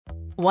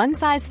One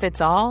size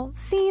fits all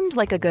seemed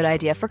like a good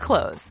idea for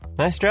clothes.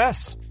 Nice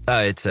dress.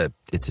 It's a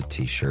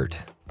t-shirt.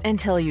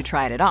 Until you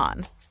tried it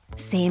on.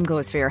 Same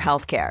goes for your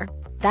healthcare.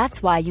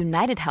 That's why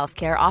United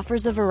Healthcare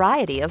offers a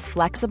variety of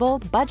flexible,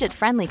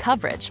 budget-friendly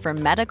coverage for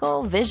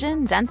medical,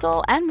 vision,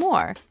 dental, and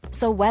more.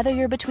 So whether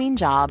you're between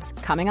jobs,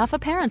 coming off a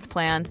parent's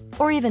plan,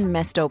 or even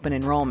missed open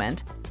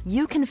enrollment,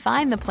 you can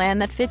find the plan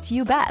that fits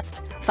you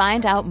best.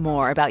 Find out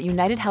more about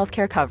United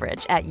Healthcare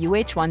coverage at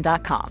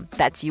uh1.com.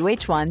 That's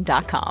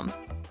uh1.com.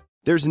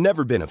 There's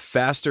never been a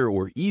faster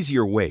or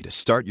easier way to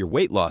start your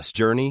weight loss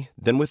journey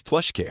than with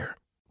PlushCare.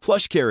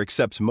 PlushCare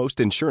accepts most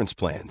insurance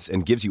plans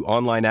and gives you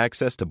online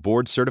access to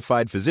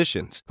board-certified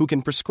physicians who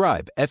can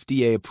prescribe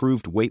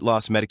FDA-approved weight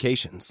loss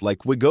medications like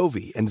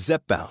Wegovy and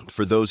Zepbound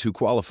for those who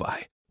qualify.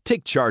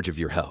 Take charge of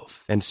your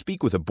health and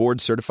speak with a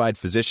board-certified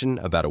physician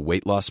about a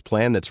weight loss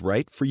plan that's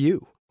right for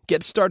you.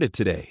 Get started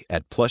today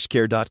at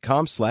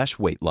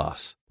plushcare.com/weight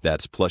loss.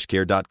 That's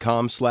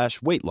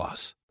plushcare.com/weight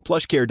loss.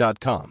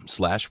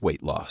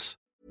 plushcare.com/weight loss.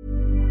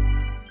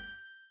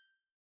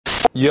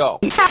 Yo,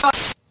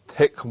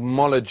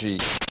 technology,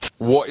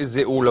 what is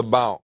it all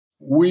about?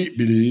 We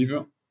believe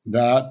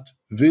that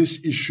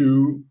this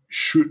issue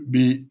should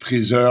be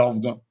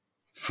preserved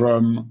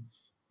from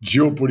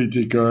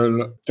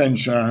geopolitical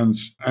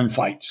tensions and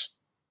fights.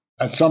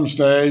 At some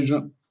stage,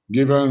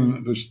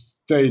 given the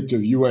state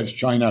of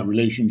US-China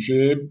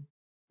relationship,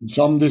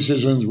 some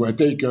decisions were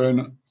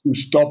taken to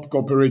stop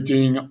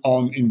cooperating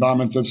on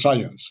environmental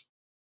science.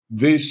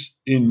 This,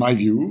 in my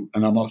view,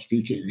 and I'm not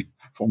speaking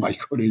for my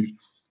colleagues,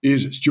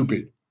 is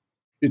stupid.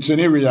 It's an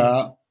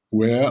area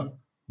where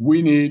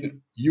we need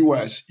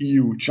US,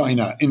 EU,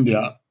 China,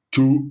 India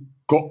to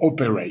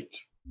cooperate.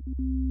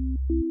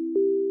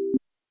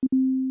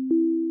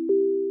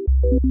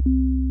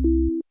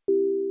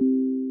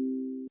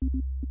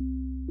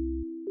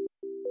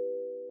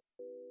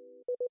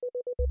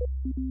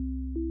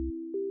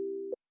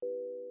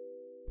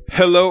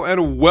 Hello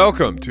and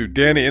welcome to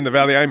Danny in the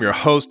Valley. I'm your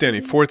host,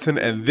 Danny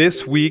Fortson, and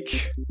this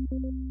week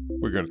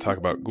we're going to talk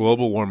about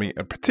global warming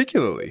and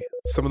particularly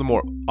some of the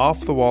more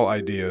off-the-wall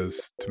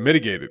ideas to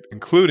mitigate it,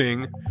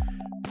 including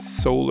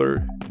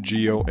solar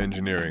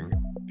geoengineering.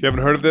 If you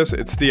haven't heard of this,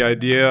 it's the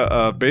idea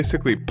of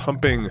basically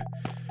pumping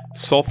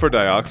sulfur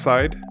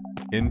dioxide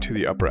into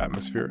the upper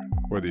atmosphere,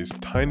 where these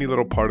tiny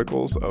little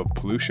particles of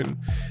pollution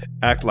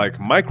act like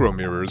micro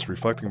mirrors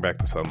reflecting back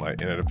the sunlight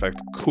and in effect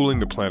cooling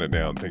the planet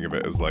down. Think of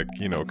it as like,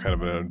 kind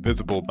of an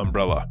invisible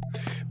umbrella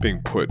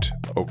being put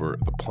over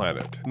the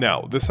planet.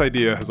 Now, this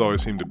idea has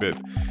always seemed a bit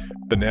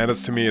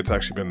bananas to me. It's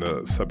actually been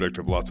the subject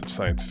of lots of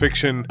science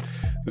fiction.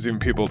 There's even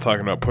people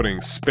talking about putting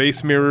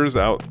space mirrors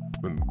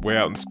way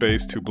out in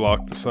space to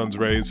block the sun's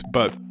rays.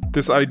 But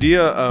this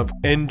idea of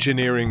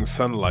engineering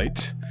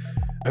sunlight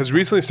has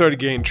recently started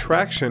to gain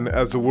traction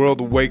as the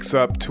world wakes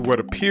up to what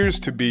appears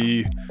to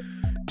be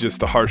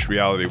just a harsh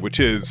reality, which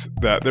is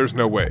that there's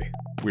no way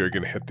we are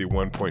going to hit the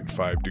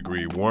 1.5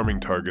 degree warming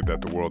target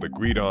that the world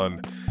agreed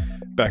on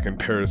back in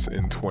Paris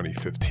in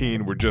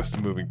 2015. We're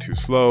just moving too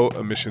slow,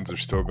 emissions are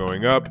still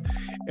going up,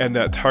 and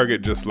that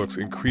target just looks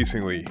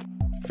increasingly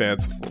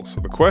fanciful.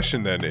 So the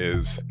question then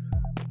is,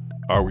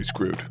 are we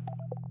screwed?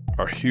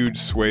 Are huge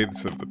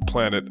swathes of the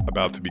planet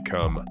about to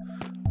become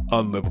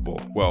unlivable?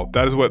 Well,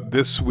 that is what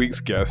this week's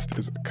guest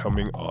is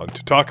coming on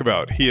to talk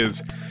about. He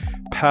is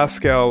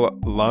Pascal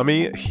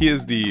Lamy. He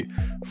is the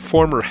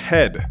former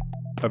head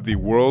of the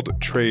World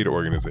Trade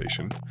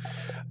Organization.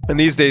 And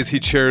these days he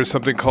chairs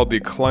something called the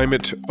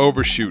Climate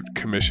Overshoot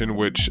Commission,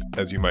 which,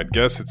 as you might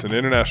guess, it's an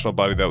international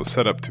body that was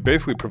set up to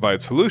basically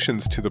provide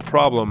solutions to the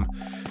problem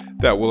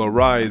that will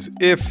arise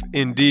if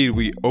indeed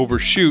we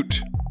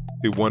overshoot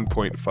the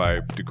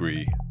 1.5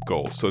 degree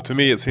goal. So to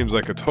me, it seems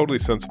like a totally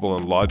sensible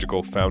and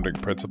logical founding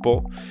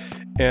principle.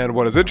 And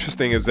what is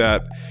interesting is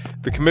that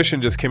the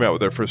commission just came out with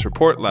their first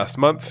report last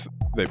month.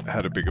 They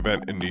had a big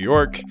event in New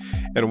York.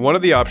 And one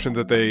of the options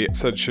that they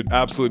said should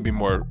absolutely be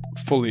more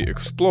fully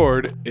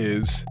explored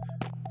is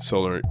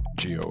solar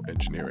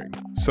geoengineering.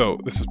 So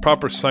this is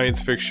proper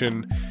science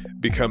fiction,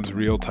 becomes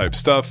real type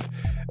stuff,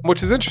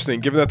 which is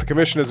interesting given that the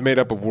commission is made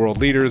up of world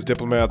leaders,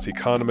 diplomats,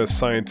 economists,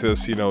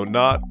 scientists,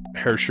 not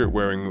hair shirt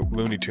wearing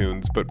Looney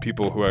Tunes, but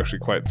people who are actually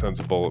quite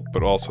sensible,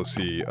 but also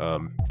see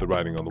the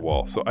writing on the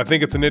wall. So I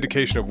think it's an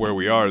indication of where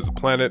we are as a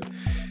planet.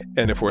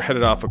 And if we're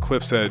headed off a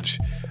cliff's edge,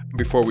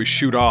 before we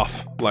shoot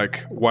off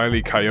like Wile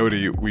E.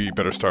 Coyote, we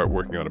better start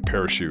working on a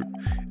parachute.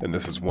 And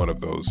this is one of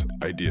those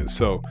ideas.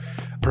 So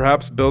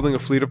perhaps building a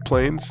fleet of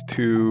planes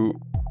to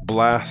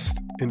blast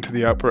into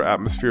the upper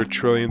atmosphere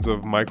trillions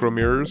of micro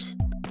mirrors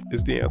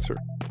is the answer.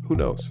 Who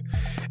knows?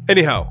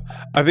 Anyhow,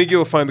 I think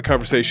you'll find the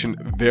conversation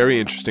very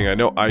interesting. I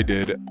know I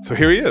did. So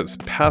here he is,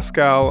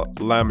 Pascal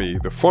Lamy,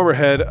 the former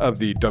head of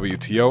the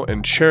WTO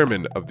and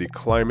chairman of the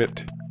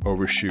Climate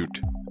Overshoot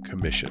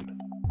Commission.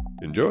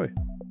 Enjoy.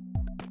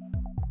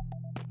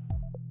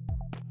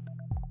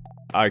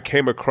 I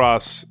came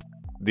across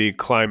the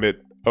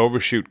Climate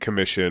Overshoot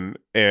Commission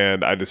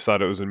and I just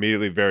thought it was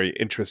immediately very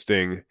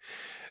interesting.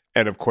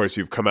 And of course,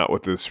 you've come out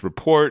with this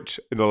report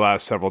in the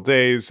last several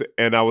days.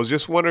 And I was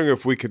just wondering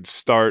if we could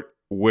start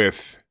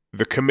with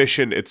the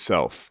commission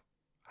itself.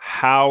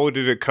 How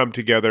did it come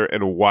together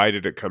and why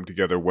did it come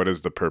together? What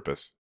is the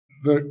purpose?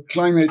 The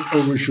Climate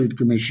Overshoot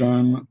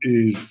Commission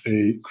is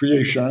a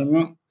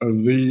creation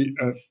of the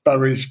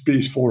Paris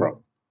Peace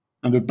Forum.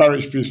 And the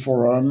Paris Peace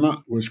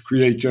Forum was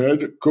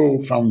created,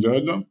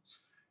 co-founded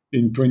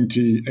in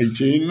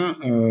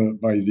 2018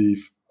 by the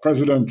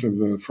President of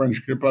the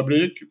French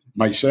Republic,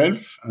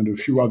 myself, and a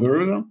few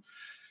others,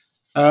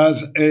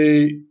 as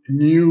a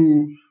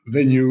new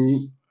venue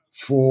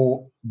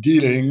for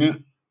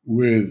dealing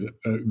with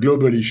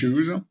global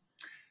issues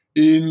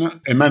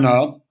in a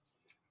manner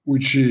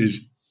which is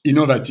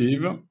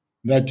innovative.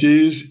 That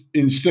is,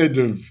 instead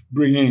of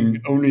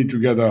bringing only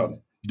together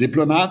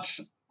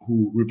diplomats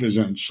who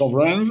represent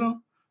sovereigns,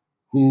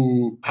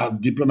 who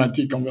have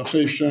diplomatic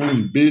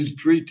conversations, build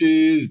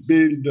treaties,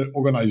 build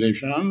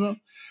organizations,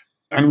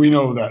 and we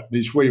know that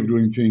this way of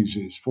doing things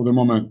is, for the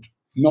moment,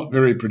 not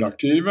very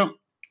productive.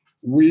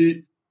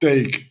 We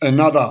take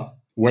another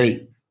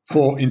way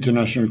for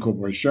international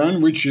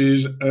cooperation, which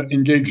is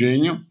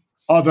engaging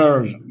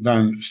others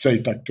than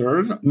state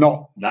actors.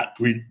 Not that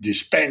we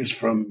dispense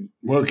from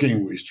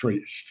working with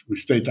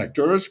state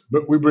actors,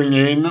 but we bring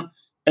in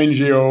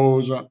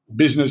NGOs,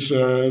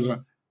 businesses,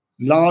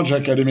 large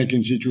academic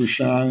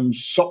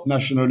institutions,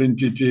 subnational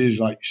entities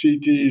like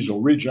cities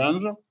or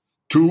regions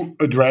to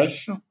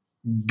address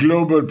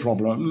global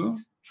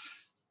problems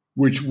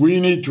which we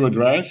need to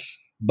address,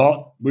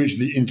 but which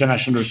the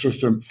international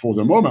system for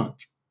the moment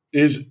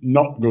is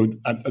not good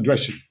at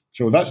addressing.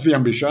 So that's the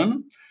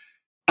ambition.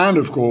 And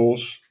of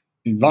course,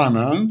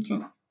 environment,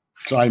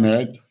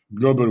 climate,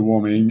 global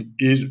warming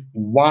is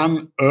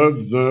one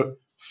of the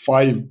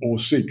 5 or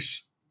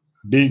 6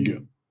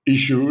 big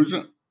issues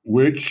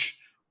which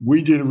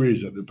we deal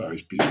with at the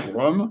Paris Peace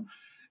Forum.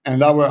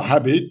 And our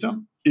habit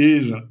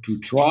is to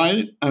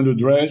try and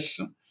address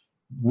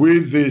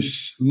with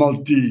this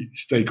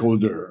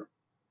multi-stakeholder,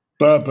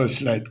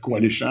 purpose-led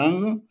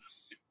coalition,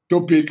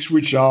 topics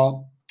which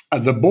are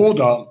at the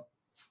border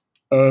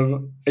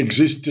of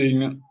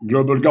existing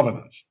global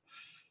governance.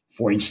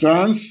 For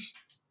instance,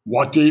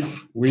 what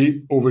if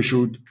we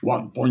overshoot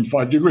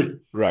 1.5 degrees?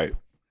 Right.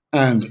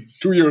 And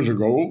 2 years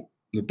ago,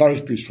 the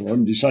Paris Peace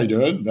Forum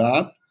decided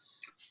that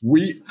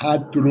we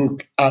had to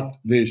look at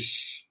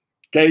this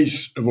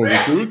case of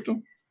overshoot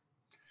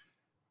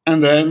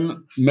and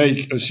then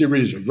make a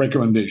series of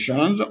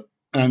recommendations.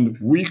 And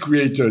we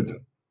created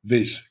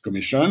this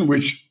commission,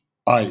 which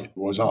I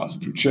was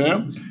asked to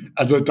chair.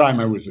 At the time,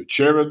 I was the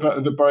chair of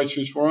the Paris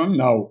Peace Forum.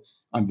 Now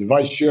I'm the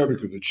vice chair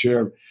because the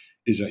chair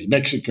is a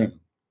Mexican,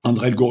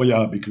 André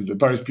Goria, because the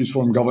Paris Peace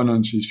Forum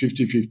governance is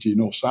 50-50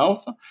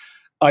 north-south.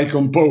 I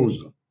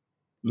composed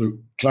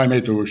the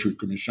Climate Overshoot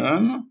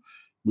Commission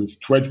with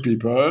 12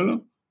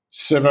 people,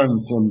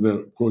 7 from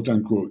the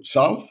quote-unquote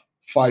south,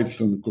 5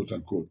 from the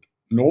quote-unquote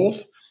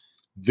north.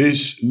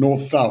 This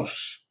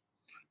north-south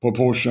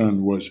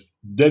proportion was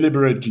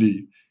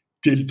deliberately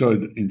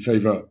tilted in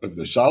favor of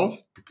the south,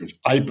 because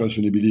I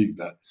personally believe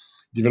that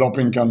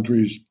developing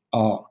countries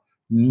are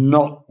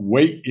not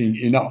weighing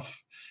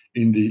enough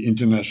in the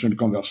international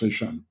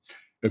conversation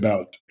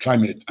about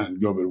climate and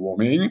global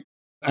warming.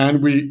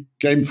 And we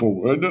came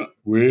forward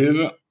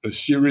with a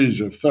series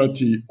of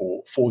 30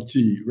 or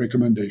 40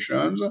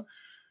 recommendations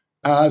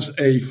as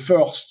a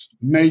first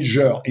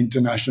major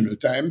international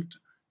attempt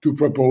to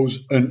propose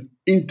an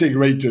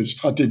integrated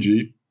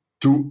strategy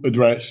to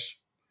address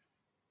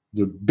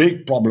the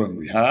big problem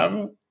we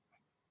have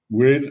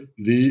with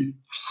the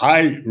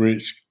high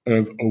risk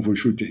of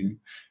overshooting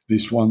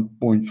this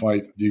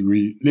 1.5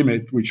 degree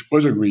limit, which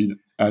was agreed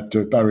at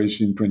Paris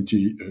in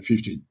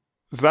 2015.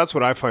 So that's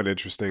what I find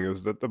interesting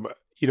is that,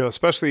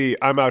 especially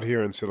I'm out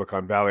here in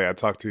Silicon Valley. I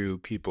talk to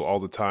people all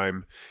the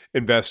time,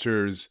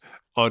 investors,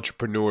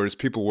 entrepreneurs,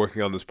 people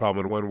working on this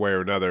problem in one way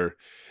or another.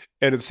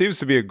 And it seems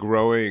to be a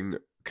growing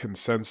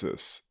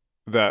consensus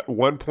that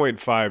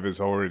 1.5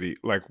 is already,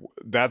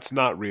 that's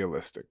not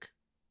realistic.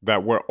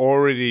 That we're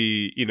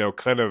already,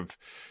 kind of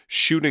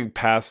shooting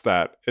past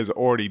that is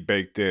already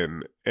baked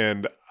in.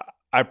 And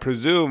I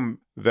presume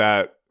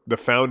that the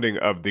founding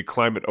of the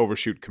Climate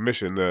Overshoot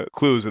Commission, the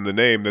clues in the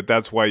name,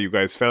 that's why you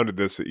guys founded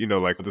this, this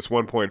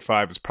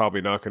 1.5 is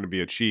probably not going to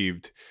be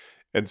achieved.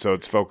 And so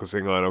it's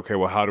focusing on, okay,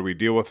 well, how do we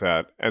deal with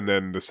that? And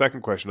then the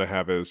second question I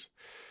have is,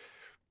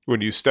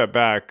 when you step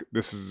back,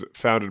 this is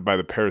founded by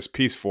the Paris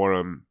Peace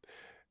Forum.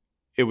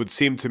 It would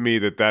seem to me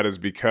that is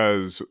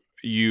because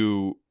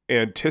you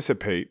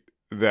anticipate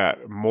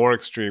that more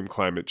extreme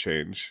climate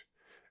change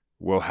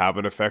will have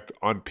an effect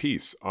on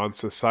peace, on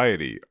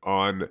society,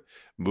 on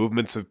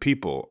movements of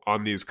people,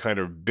 on these kind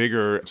of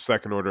bigger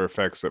second-order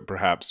effects that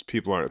perhaps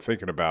people aren't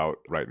thinking about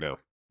right now.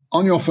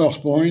 On your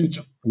first point,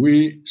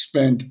 we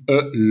spent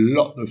a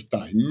lot of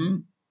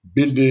time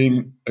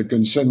building a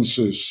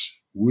consensus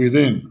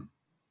within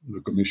the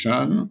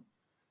Commission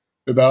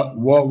about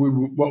what we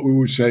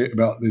would say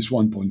about this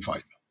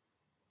 1.5.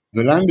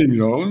 The landing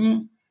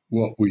zone,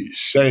 what we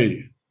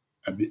say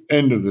at the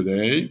end of the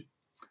day,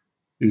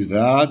 is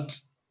that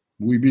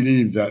we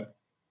believe that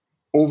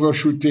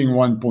overshooting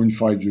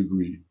 1.5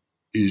 degree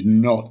is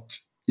not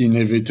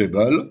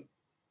inevitable,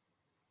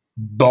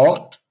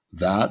 but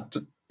that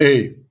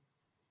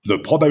the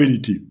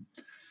probability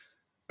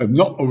of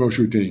not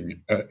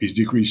overshooting is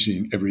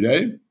decreasing every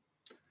day,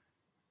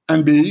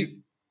 and B,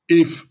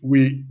 if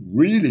we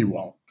really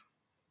want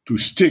to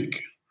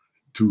stick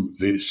to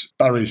this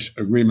Paris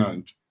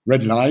Agreement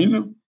red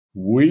line,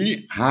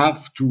 we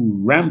have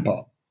to ramp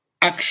up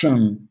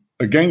action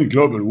against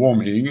global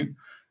warming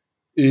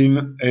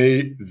in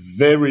a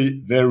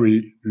very,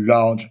 very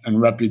large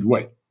and rapid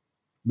way.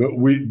 But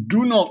we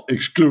do not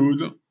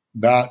exclude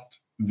that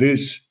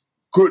this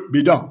could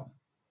be done.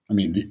 I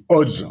mean, the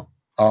odds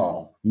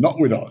are not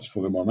with us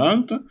for the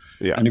moment.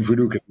 Yeah. And if we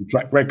look at the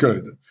track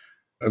record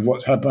of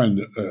what's happened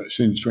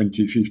since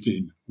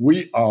 2015,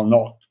 we are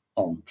not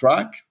on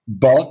track,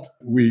 but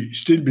we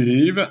still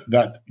believe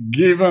that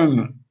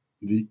given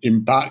the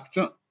impact,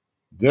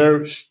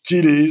 there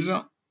still is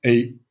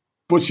a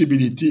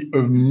possibility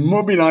of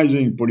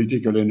mobilizing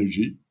political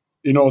energy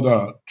in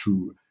order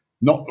to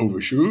not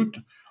overshoot,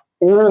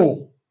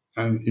 or,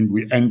 and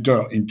we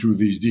enter into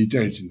these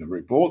details in the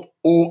report,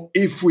 or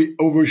if we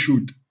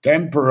overshoot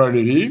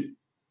temporarily,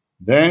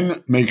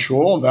 then make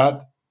sure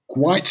that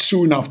quite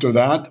soon after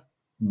that,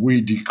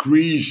 we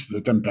decrease the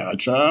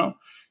temperature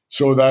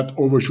so that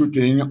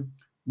overshooting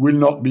will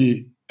not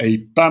be a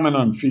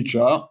permanent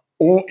feature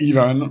or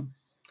even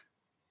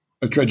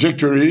a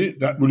trajectory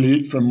that will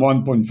lead from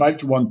 1.5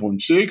 to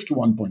 1.6 to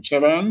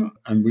 1.7,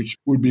 and which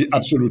would be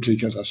absolutely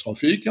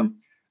catastrophic.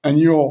 And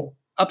you're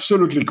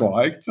absolutely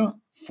correct.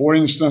 For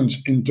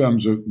instance, in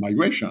terms of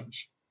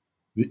migrations,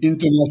 the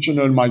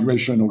International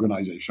Migration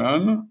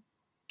Organization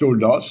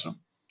told us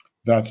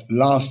that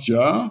last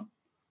year,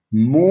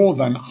 more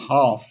than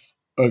half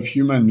of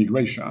human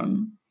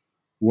migration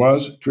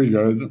was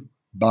triggered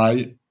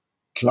by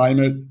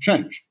climate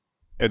change.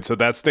 And so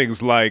that's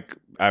things like,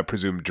 I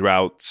presume,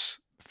 droughts,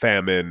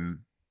 famine,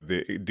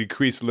 the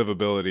decreased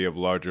livability of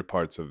larger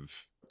parts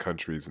of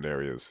countries and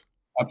areas.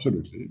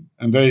 Absolutely.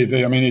 And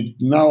I mean, it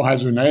now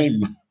has a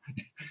name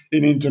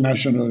in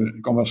international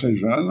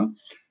conversation,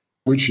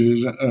 which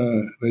is,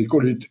 they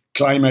call it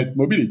climate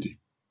mobility.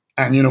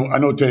 And,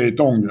 Anote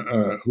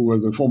Tong, who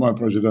was the former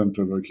president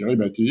of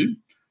Kiribati,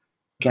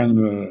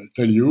 can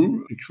tell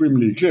you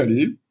extremely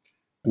clearly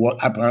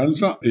what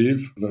happens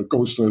if the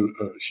coastal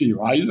sea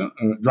rise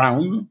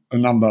drown a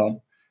number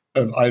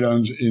of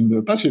islands in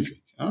the Pacific.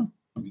 I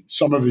mean,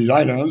 some of these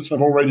islands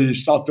have already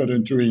started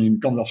entering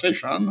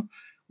conversation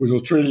with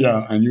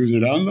Australia and New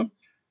Zealand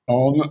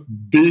on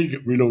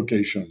big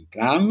relocation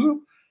plans.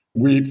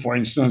 We, for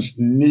instance,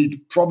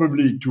 need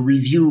probably to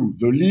review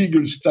the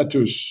legal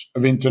status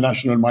of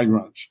international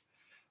migrants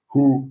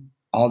who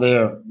are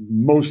there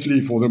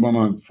mostly for the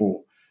moment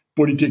for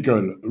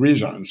political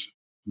reasons.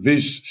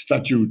 This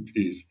statute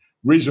is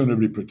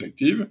reasonably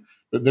protective,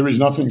 but there is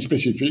nothing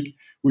specific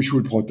which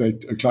would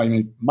protect a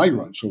climate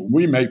migrant. So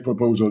we make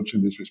proposals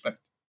in this respect.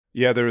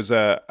 Yeah, there's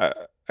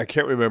I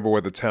can't remember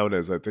where the town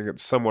is. I think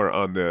it's somewhere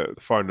on the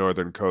far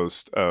northern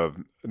coast of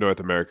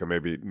North America,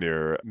 maybe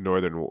near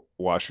northern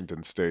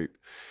Washington state,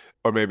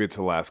 or maybe it's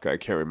Alaska. I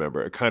can't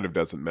remember. It kind of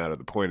doesn't matter.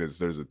 The point is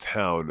there's a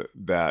town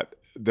that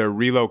they're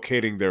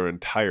relocating their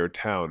entire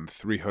town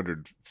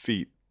 300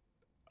 feet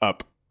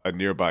up a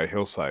nearby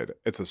hillside.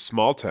 It's a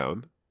small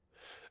town,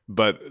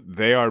 but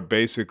they are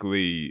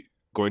basically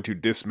going to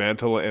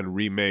dismantle and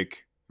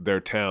remake their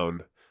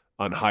town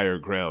on higher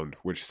ground,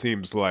 which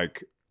seems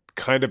like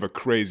kind of a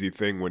crazy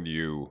thing when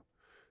you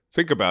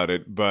think about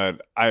it.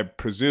 But I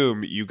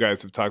presume you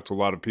guys have talked to a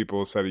lot of people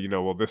who said,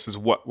 well, this is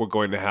what we're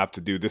going to have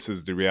to do. This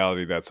is the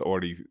reality that's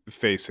already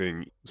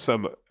facing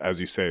some, as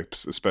you say,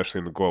 especially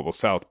in the global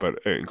south,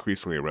 but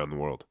increasingly around the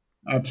world.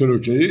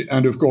 Absolutely.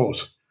 And of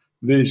course,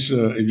 this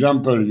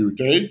example you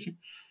take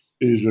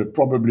is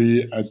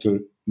probably at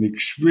an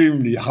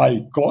extremely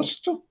high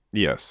cost.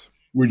 Yes.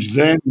 Which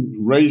then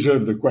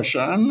raises the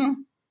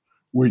question,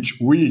 which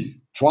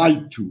we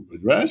try to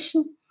address,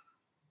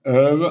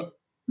 of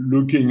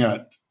looking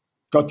at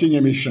cutting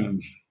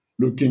emissions,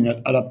 looking at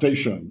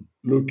adaptation,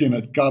 looking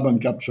at carbon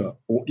capture,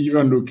 or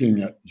even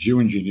looking at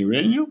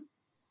geoengineering.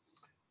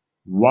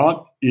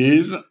 What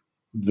is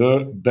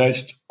the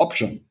best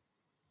option?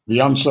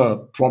 The answer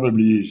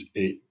probably is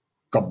a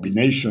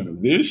combination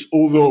of this,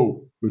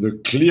 although with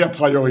a clear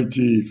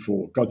priority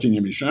for cutting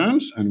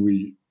emissions, and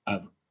we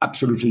have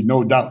absolutely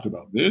no doubt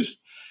about this.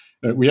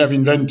 We have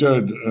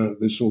invented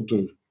this sort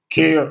of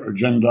CARE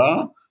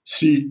agenda,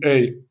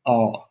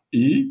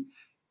 C-A-R-E,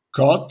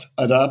 cut,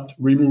 adapt,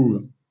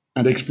 remove,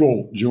 and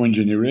explore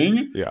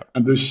geoengineering. Yeah.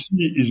 And the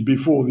C is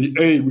before the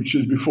A, which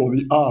is before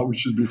the R,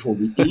 which is before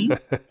the E.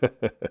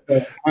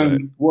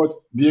 And what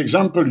the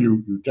example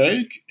you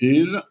take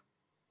is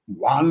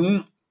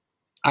one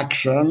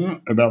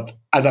action about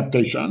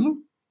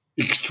adaptation,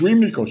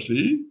 extremely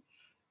costly.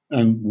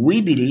 And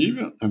we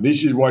believe, and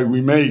this is why we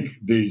make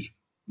these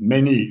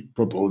many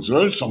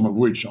proposals, some of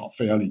which are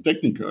fairly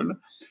technical,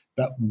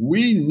 that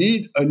we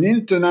need an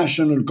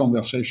international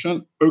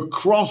conversation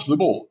across the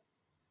board,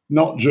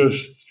 not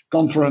just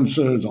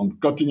conferences on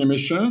cutting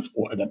emissions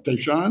or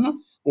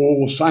adaptation,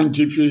 or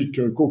scientific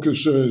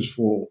caucuses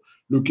for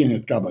looking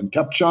at carbon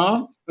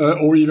capture,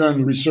 or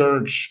even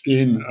research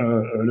in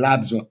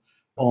labs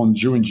on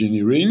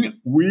geoengineering.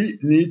 We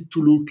need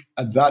to look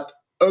at that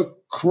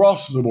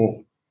across the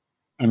board.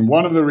 And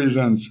one of the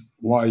reasons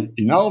why,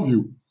 in our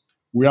view,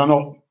 we are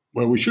not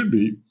where we should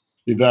be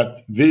is that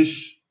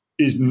this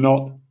is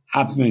not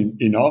happening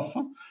enough.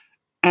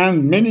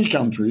 And many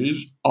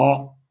countries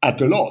are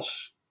at a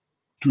loss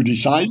to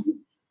decide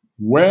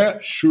where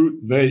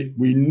should they.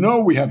 We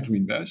know we have to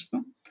invest,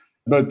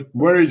 but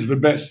where is the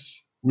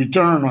best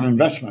return on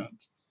investment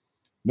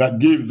that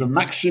gives the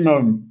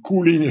maximum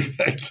cooling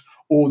effect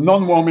or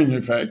non-warming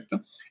effect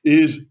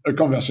is a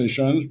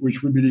conversation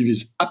which we believe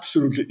is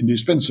absolutely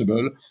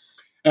indispensable.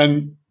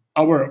 And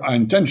our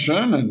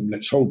intention, and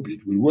let's hope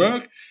it will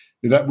work,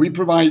 is that we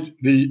provide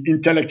the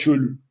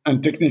intellectual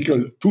and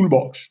technical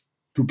toolbox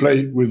to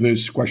play with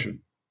this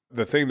question.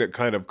 The thing that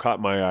kind of caught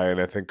my eye,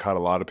 and I think caught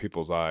a lot of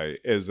people's eye,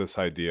 is this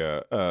idea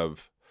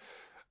of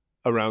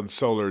around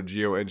solar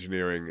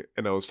geoengineering.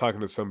 And I was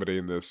talking to somebody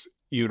in this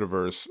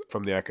universe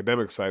from the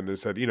academic side, and they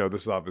said,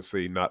 this is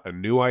obviously not a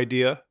new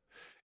idea.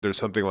 There's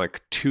something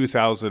like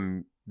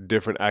 2,000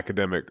 different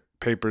academic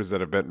papers that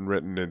have been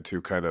written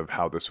into kind of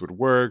how this would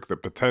work, the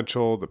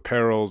potential, the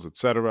perils,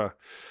 etc.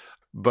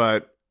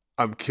 But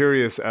I'm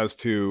curious as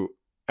to,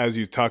 as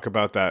you talk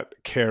about that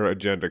CARE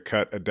agenda,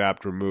 cut,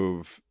 adapt,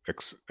 remove,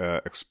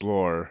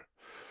 explore,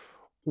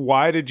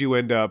 why did you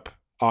end up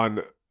on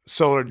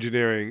solar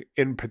engineering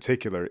in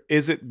particular?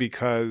 Is it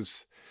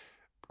because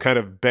kind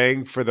of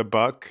bang for the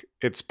buck,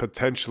 it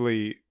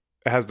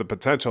has the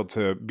potential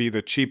to be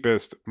the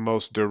cheapest,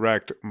 most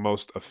direct,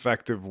 most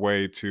effective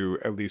way to,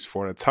 at least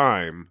for a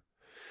time,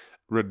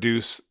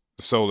 reduce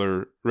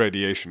solar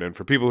radiation? And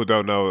for people who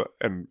don't know,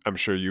 and I'm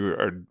sure you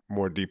are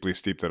more deeply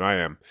steeped than I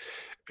am,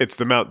 it's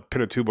the Mount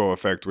Pinatubo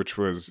effect, which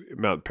was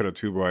Mount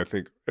Pinatubo, I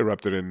think,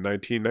 erupted in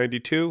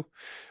 1992,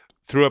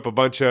 threw up a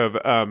bunch of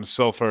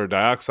sulfur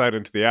dioxide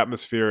into the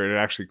atmosphere, and it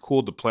actually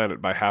cooled the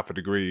planet by 0.5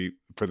 degree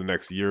for the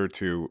next year or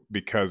two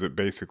because it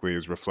basically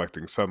is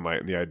reflecting sunlight.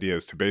 And the idea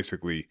is to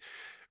basically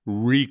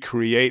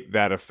recreate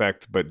that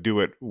effect, but do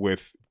it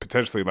with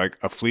potentially like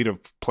a fleet of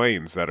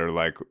planes that are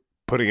like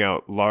putting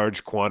out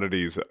large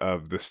quantities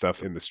of this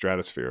stuff in the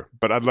stratosphere.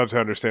 But I'd love to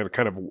understand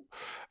kind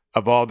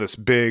of all this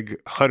big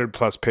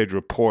 100+ page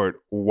report,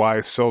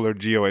 why solar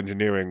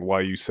geoengineering,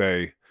 why you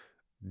say,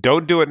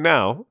 don't do it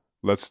now,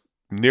 let's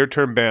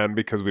near-term ban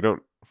because we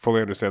don't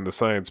fully understand the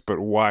science, but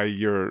why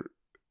you're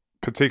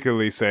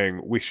particularly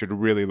saying we should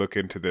really look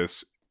into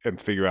this and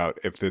figure out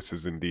if this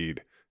is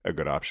indeed a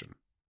good option.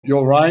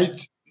 You're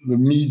right. The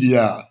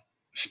media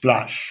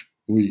splash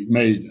we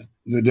made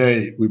the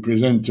day we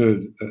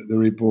presented the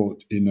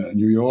report in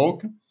New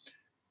York,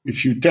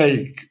 if you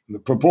take the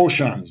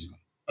proportions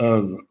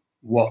of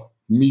what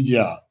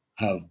media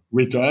have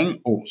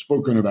written or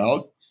spoken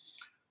about,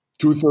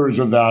 2/3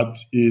 of that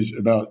is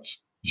about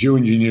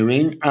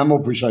geoengineering, and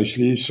more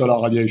precisely,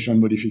 solar radiation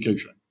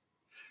modification.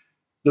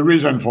 The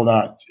reason for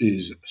that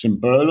is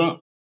simple.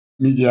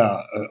 Media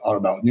are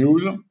about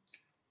news,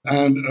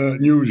 and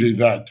news is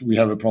that we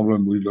have a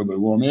problem with global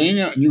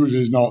warming. News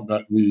is not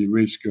that we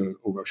risk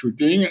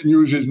overshooting.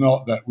 News is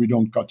not that we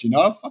don't cut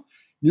enough.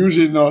 News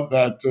is not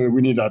that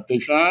we need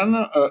adaptation,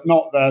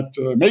 not that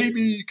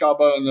maybe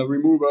carbon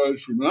removal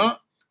should not.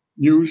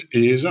 News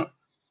is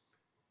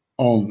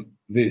on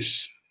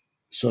this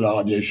solar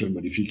radiation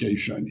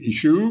modification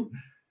issue.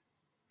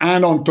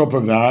 And on top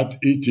of that,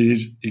 it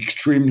is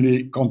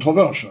extremely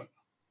controversial.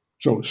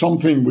 So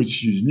something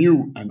which is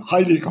new and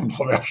highly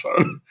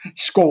controversial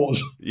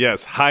scores.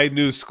 Yes, high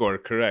news score,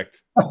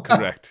 correct.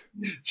 Correct.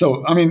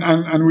 So, I mean,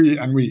 and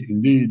we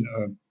indeed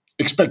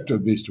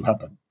expected this to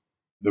happen.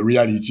 The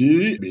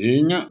reality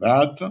being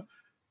that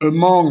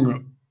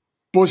among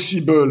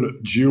possible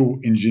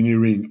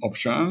geoengineering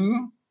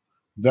options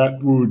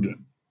that would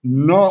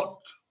not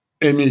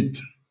emit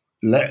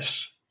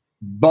less,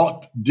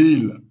 but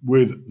deal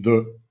with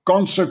the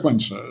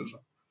consequences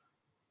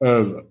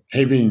of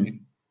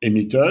having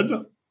emitted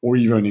or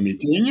even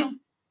emitting,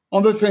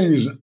 on the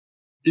things,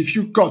 if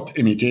you cut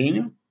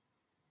emitting,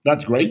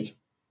 that's great.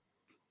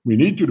 We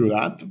need to do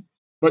that.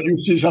 But you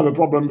still have a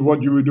problem with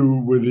what you would do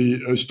with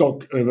the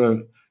stock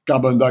of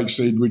carbon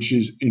dioxide which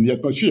is in the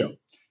atmosphere.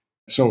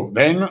 So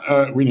then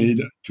we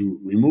need to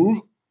remove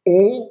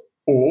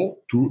or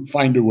to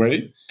find a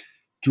way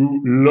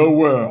to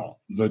lower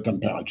the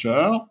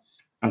temperature.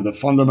 And the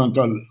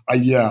fundamental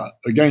idea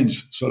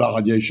against solar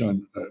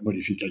radiation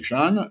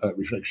modification,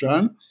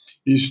 reflection,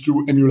 is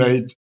to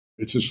emulate,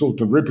 it's a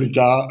sort of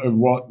replica of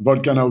what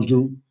volcanoes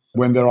do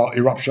when there are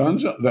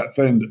eruptions that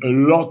send a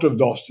lot of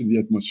dust in the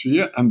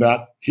atmosphere, and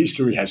that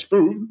history has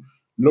proved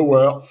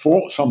lower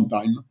for some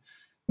time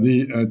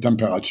the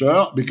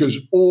temperature,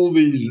 because all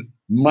these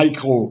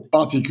micro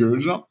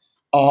particles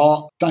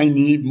are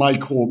tiny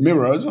micro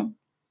mirrors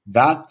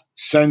that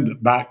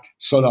send back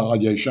solar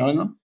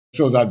radiation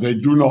so that they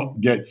do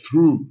not get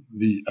through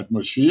the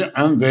atmosphere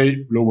and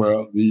they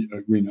lower the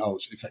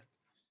greenhouse effect.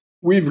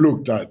 We've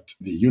looked at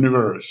the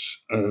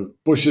universe of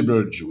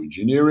possible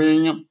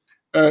geoengineering.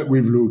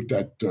 We've looked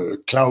at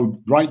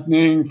cloud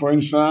brightening, for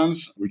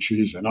instance, which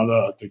is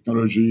another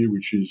technology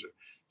which is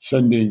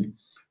sending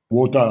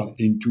water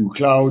into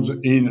clouds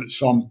in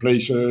some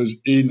places,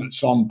 in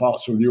some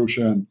parts of the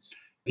ocean,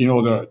 in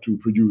order to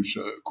produce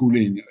a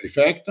cooling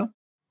effect.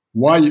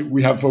 Why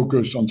we have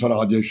focused on solar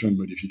radiation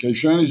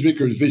modification is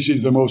because this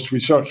is the most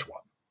researched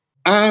one.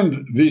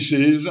 And this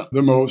is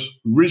the most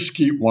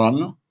risky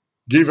one,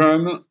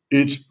 given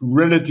its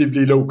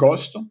relatively low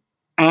cost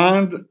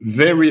and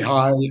very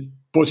high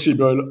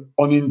possible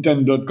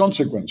unintended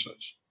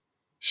consequences.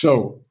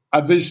 So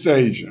at this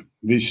stage,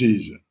 this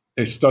is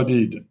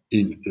studied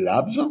in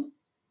labs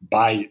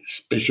by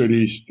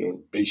specialists,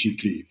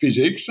 basically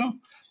physics.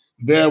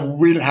 There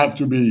will have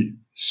to be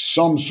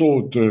some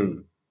sort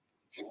of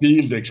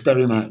field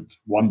experiment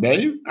one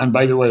day. And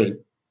by the way,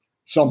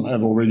 some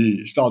have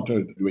already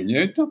started doing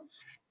it.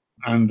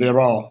 And there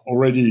are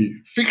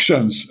already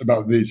fictions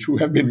about this who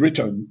have been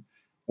written,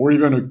 or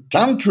even a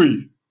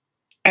country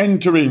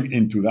entering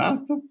into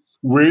that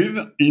with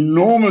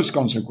enormous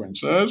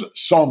consequences,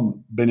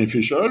 some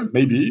beneficial,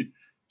 maybe,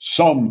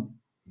 some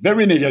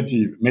very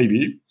negative,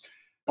 maybe,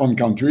 on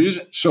countries.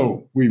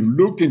 So we've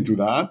looked into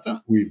that.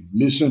 We've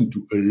listened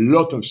to a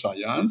lot of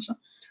science.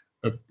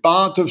 A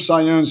part of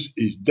science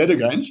is dead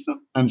against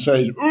and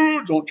says,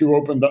 oh, don't you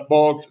open that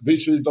box.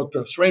 This is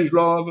Dr.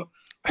 Strangelove.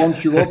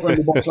 Once you open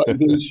the box like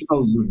this,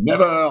 you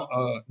never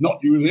not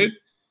use it.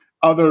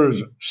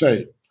 Others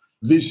say,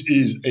 this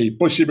is a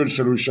possible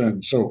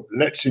solution, so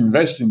let's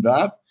invest in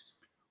that.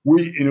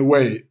 We, in a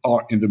way,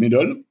 are in the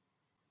middle.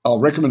 Our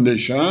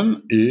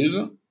recommendation is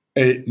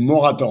a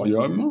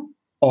moratorium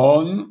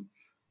on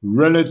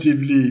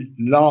relatively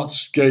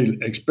large-scale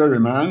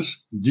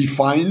experiments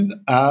defined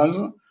as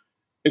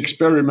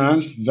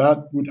experiments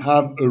that would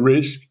have a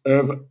risk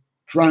of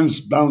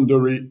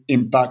transboundary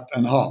impact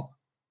and harm.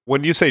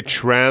 When you say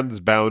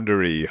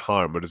transboundary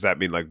harm, what does that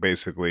mean? Like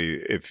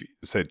basically, if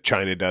say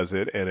China does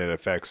it and it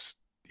affects,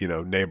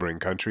 neighboring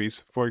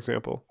countries, for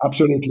example?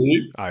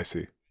 Absolutely. I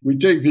see. We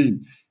take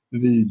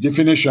the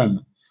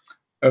definition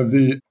of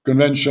the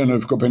Convention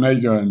of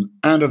Copenhagen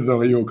and of the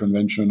Rio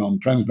Convention on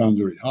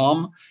Transboundary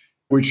Harm,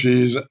 which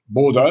is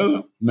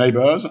borders,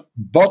 neighbors,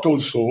 but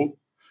also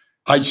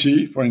high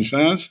sea, for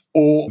instance,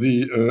 or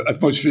the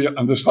atmosphere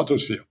and the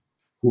stratosphere,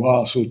 who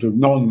are sort of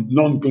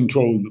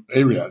non-controlled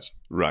areas.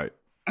 Right.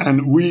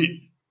 And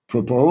we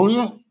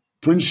propose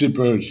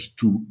principles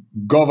to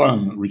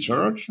govern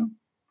research,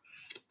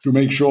 to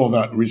make sure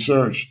that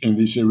research in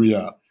this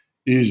area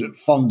is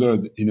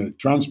funded in a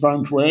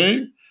transparent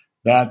way,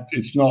 that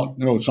it's not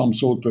some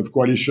sort of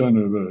coalition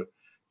of a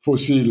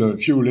fossil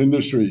fuel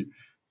industry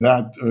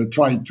that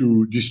try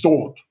to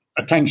distort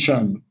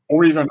attention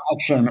or even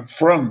action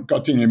from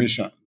cutting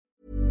emissions.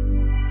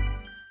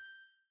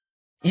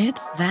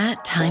 It's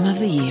that time of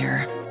the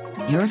year.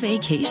 Your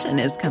vacation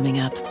is coming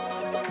up.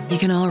 You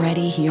can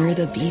already hear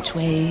the beach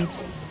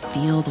waves,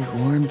 feel the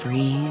warm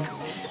breeze,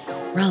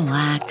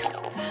 relax,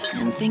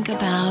 and think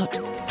about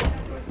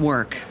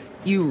work.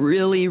 You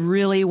really,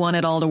 really want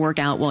it all to work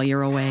out while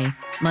you're away.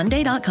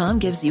 Monday.com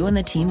gives you and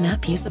the team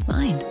that peace of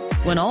mind.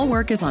 When all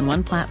work is on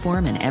one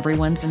platform and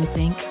everyone's in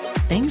sync,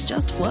 things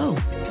just flow.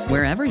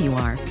 Wherever you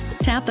are,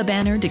 tap the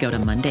banner to go to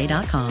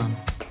Monday.com.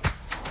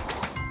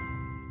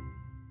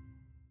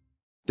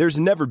 There's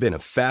never been a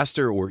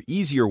faster or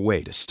easier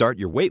way to start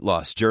your weight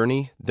loss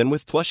journey than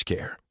with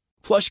PlushCare.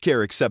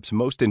 PlushCare accepts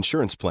most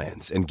insurance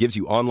plans and gives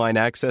you online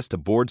access to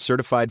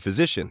board-certified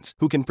physicians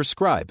who can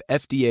prescribe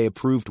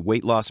FDA-approved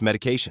weight loss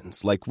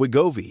medications like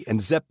Wegovy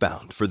and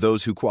Zepbound for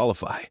those who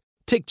qualify.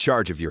 Take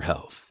charge of your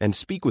health and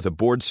speak with a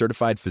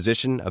board-certified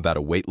physician about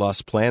a weight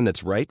loss plan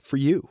that's right for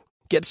you.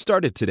 Get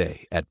started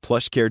today at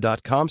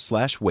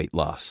plushcare.com/weight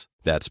loss.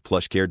 That's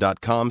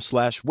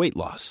plushcare.com/weight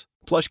loss.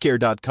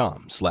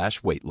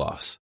 plushcare.com/weight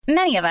loss.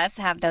 Many of us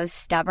have those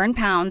stubborn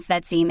pounds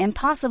that seem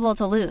impossible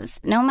to lose,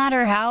 no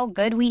matter how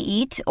good we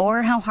eat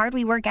or how hard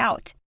we work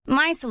out.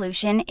 My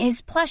solution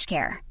is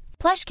PlushCare.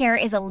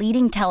 PlushCare is a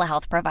leading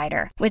telehealth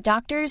provider with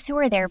doctors who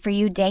are there for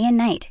you day and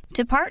night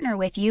to partner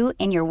with you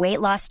in your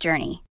weight loss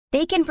journey.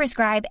 They can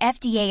prescribe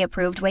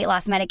FDA-approved weight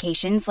loss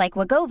medications like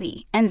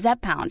Wegovy and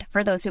Zepbound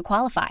for those who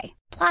qualify.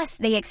 Plus,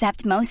 they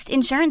accept most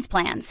insurance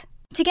plans.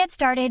 To get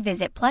started,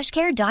 visit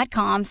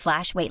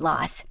plushcare.com/weight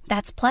loss.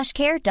 That's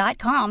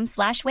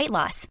plushcare.com/weight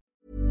loss.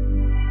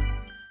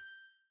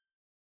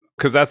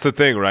 Because that's the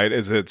thing, right?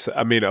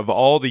 Of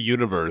all the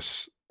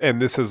universe,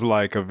 and this is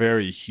like a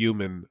very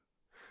human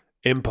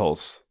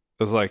impulse.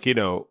 It's like,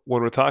 when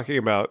we're talking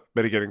about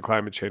mitigating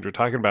climate change, we're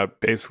talking about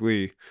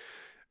basically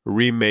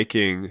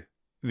remaking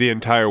the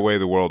entire way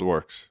the world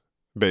works,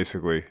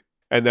 basically.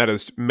 And that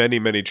is many,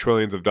 many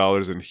trillions of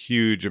dollars and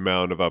huge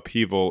amount of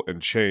upheaval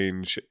and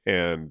change,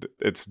 and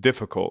it's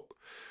difficult.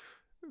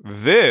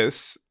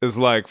 This is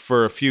like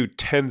for a few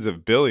tens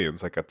of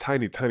billions, like a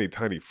tiny, tiny,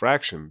 tiny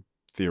fraction,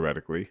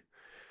 theoretically.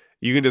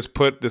 You can just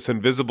put this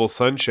invisible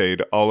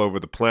sunshade all over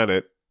the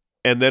planet,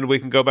 and then we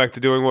can go back to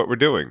doing what we're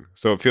doing.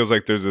 So it feels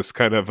like there's this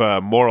kind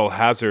of moral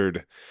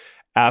hazard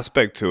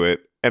aspect to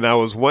it. And I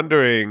was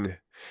wondering,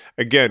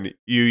 again,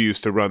 you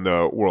used to run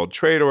the World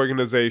Trade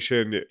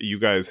Organization. You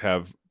guys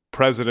have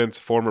presidents,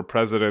 former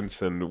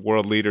presidents, and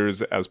world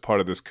leaders as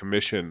part of this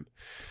commission.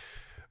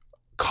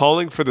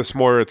 Calling for this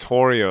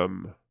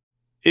moratorium,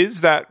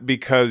 is that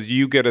because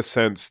you get a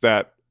sense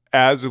that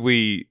as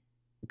we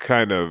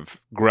kind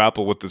of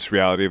grapple with this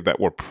reality of that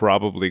we're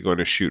probably going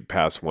to shoot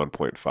past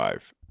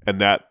 1.5, and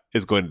that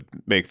is going to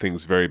make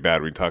things very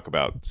bad when we talk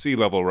about sea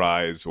level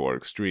rise or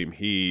extreme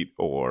heat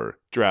or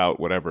drought,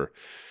 whatever,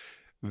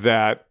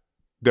 that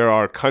there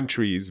are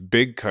countries,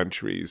 big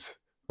countries,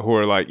 who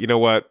are like, you know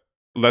what,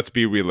 let's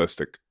be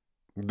realistic.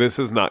 This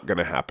is not going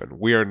to happen.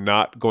 We are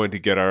not going to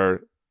get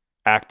our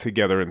act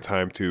together in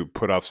time to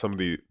put off some of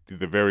the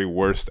very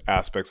worst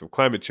aspects of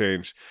climate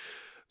change.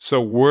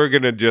 So we're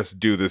going to just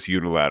do this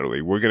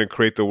unilaterally. We're going to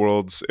create the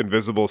world's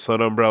invisible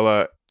sun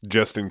umbrella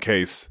just in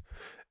case,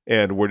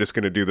 and we're just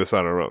going to do this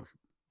on our own.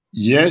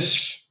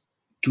 Yes,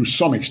 to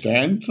some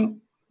extent,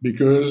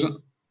 because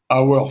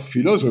our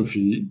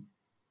philosophy,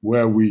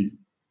 where we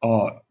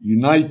are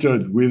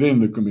united within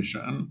the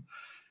Commission,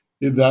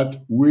 is that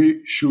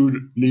we should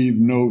leave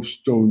no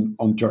stone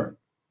unturned.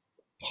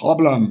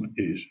 Problem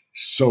is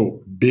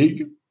so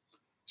big,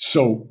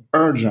 so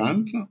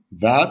urgent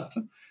that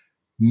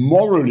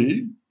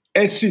morally,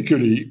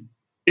 ethically,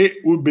 it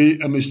would be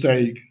a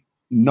mistake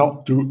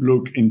not to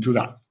look into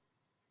that.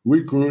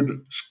 We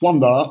could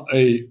squander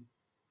a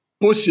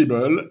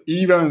possible,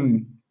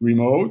 even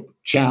remote,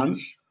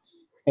 chance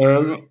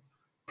of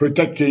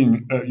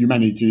protecting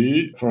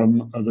humanity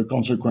from the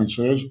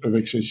consequences of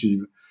excessive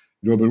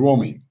global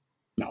warming.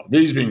 Now,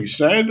 this being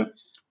said,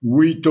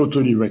 we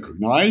totally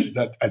recognize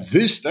that at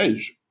this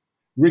stage,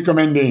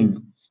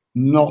 recommending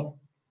not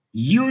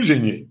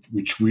using it,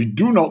 which we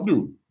do not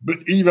do, but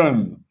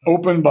even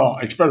open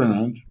bar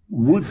experiment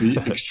would be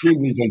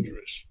extremely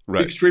dangerous.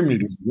 Right. Extremely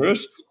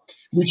dangerous,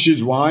 which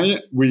is why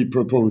we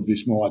propose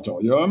this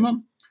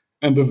moratorium.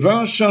 And the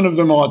version of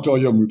the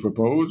moratorium we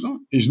propose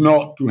is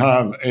not to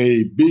have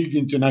a big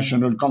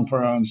international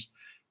conference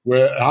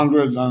where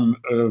hundreds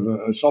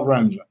of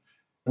sovereigns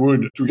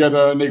would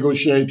together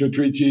negotiate a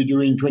treaty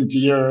during 20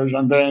 years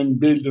and then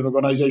build an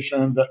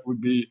organization that would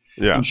be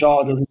in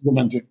charge of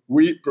implementing.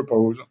 We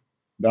propose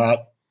that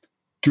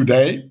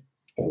today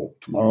or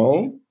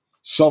tomorrow,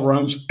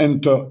 sovereigns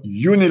enter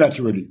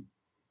unilaterally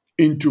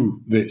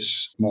into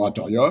this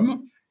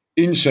moratorium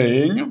in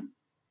saying,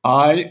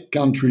 I,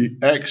 country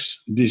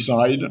X,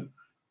 decide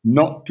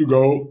not to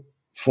go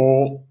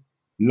for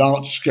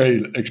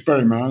large-scale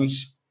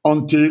experiments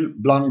until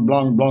blank,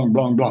 blank, blank,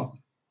 blank, blank.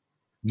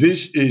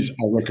 This is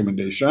our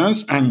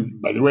recommendations.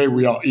 And by the way,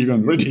 we are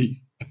even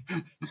ready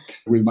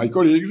with my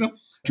colleagues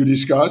to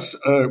discuss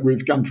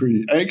with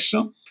country X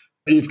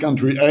if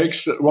country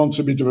X wants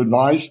a bit of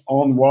advice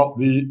on what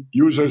the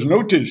user's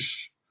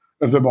notice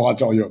of the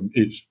moratorium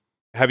is.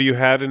 Have you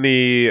had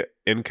any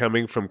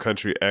incoming from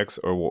country X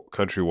or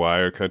country Y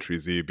or country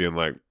Z being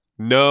like,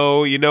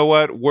 no, you know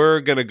what?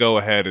 We're going to go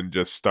ahead and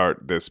just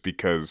start this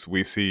because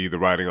we see the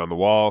writing on the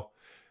wall.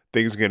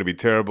 Things are going to be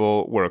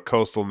terrible. We're a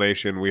coastal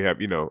nation. We have,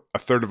 a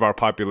third of our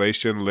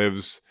population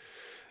lives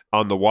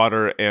on the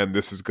water, and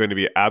this is going to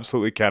be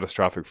absolutely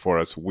catastrophic for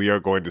us. We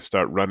are going to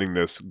start running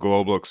this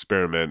global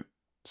experiment.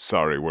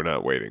 Sorry, we're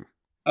not waiting.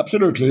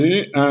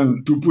 Absolutely.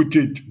 And to put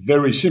it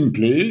very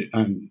simply,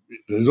 and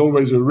there's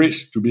always a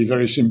risk to be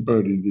very simple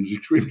in this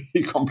extremely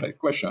complex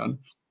question,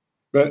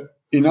 but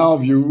in our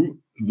view,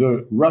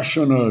 the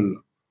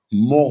rational,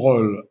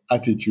 moral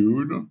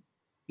attitude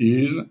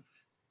is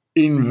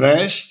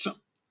invest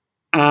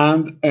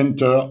and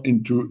enter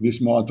into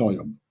this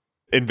moratorium.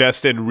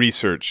 Invest in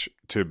research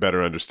to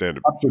better understand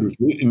it.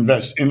 Absolutely.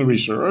 Invest in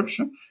research.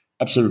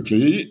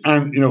 Absolutely.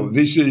 And,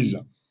 this is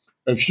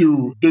a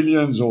few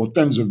billions or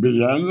tens of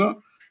billions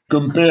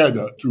compared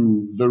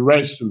to the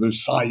rest of the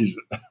size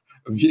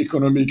of the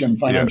economic and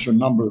financial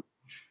number.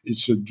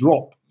 It's a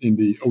drop in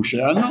the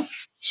ocean.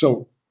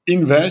 So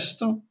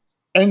invest,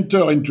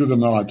 enter into the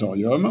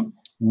moratorium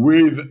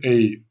with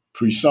a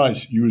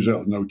precise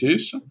user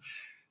notice,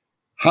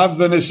 have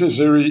the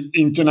necessary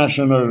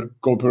international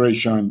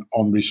cooperation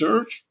on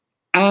research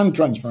and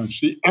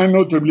transparency, and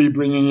notably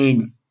bringing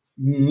in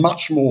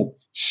much more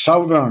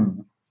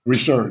southern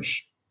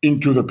research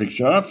into the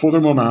picture. For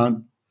the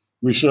moment,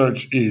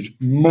 research is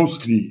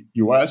mostly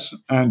US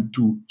and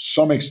to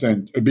some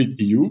extent a bit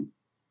EU.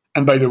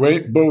 And by the way,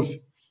 both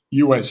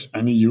US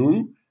and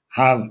EU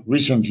have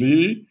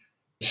recently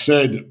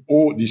said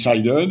or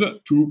decided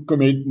to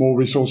commit more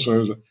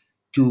resources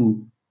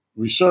to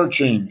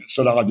researching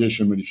solar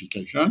radiation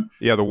modification.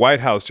 Yeah, the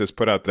White House just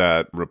put out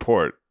that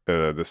report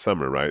this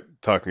summer, right?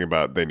 Talking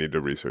about they need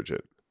to research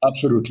it.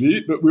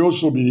 Absolutely. But we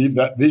also believe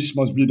that this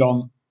must be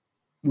done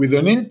with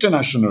an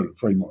international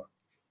framework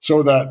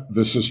so that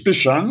the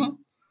suspicion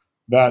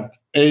that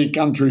a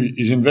country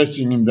is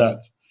investing in that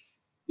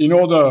in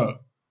order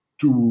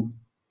to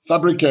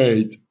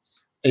fabricate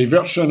a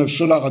version of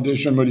solar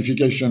radiation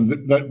modification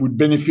that would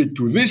benefit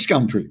to this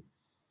country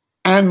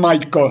and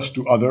might cost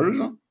to others,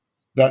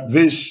 that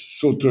this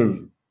sort of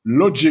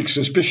logic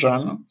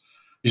suspicion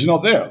is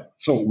not there.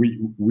 So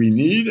we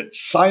need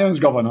science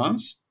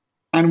governance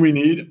and we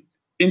need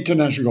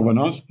international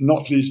governance,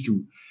 not least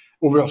to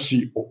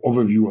oversee or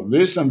overview of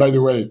this. And by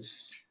the way,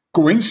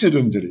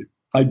 coincidentally,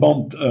 I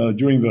bumped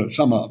during the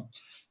summer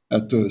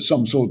at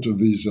some sort of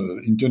these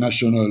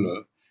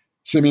international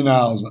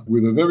seminars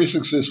with a very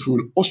successful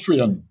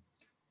Austrian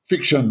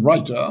fiction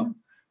writer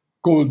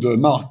called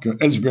Mark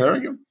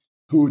Ellsberg,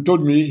 who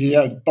told me he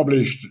had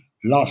published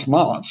last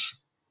March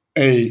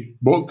a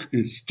book,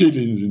 it's still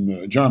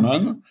in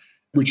German,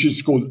 which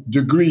is called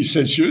Degree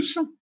Celsius,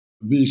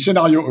 the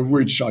scenario of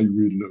which I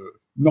will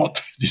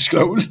not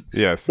disclose.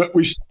 Yes. But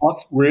we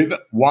start with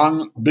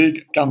one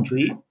big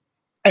country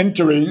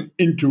entering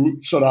into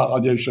solar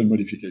radiation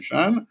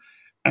modification,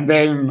 and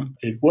then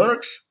it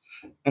works,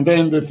 and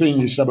then the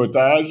thing is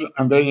sabotaged,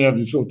 and then you have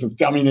this sort of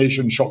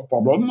termination shock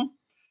problem.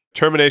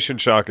 Termination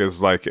shock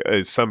is like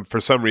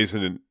for some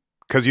reason,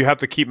 because you have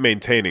to keep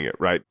maintaining it,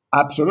 right?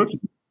 Absolutely.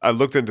 I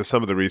looked into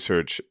some of the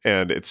research,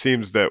 and it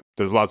seems that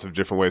there's lots of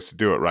different ways to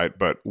do it, right?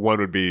 But one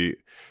would be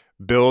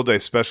build a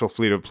special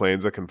fleet of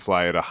planes that can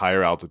fly at a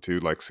higher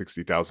altitude, like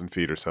 60,000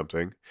 feet or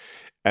something.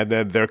 And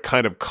then they're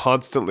kind of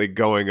constantly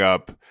going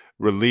up,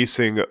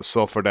 releasing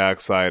sulfur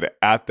dioxide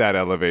at that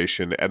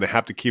elevation, and they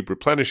have to keep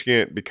replenishing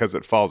it because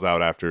it falls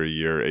out after a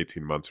year,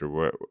 18 months,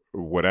 or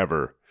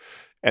whatever.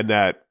 And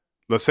that,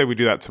 let's say we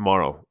do that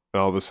tomorrow, and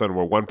all of a sudden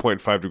we're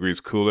 1.5 degrees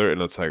cooler, and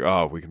it's like,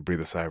 oh, we can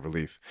breathe a sigh of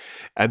relief.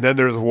 And then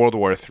there's World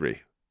War III,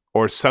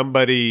 or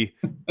somebody,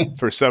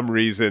 for some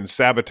reason,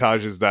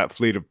 sabotages that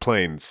fleet of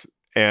planes,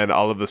 and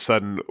all of a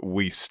sudden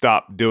we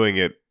stop doing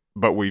it,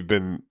 but we've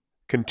been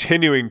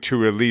continuing to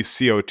release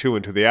CO2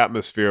 into the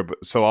atmosphere. But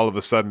so all of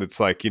a sudden it's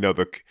like,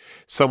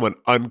 someone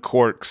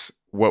uncorks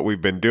what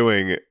we've been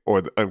doing,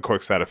 or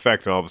uncorks that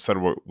effect, and all of a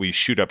sudden we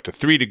shoot up to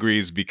 3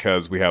 degrees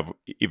because we have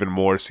even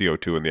more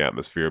CO2 in the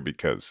atmosphere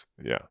because,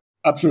 yeah.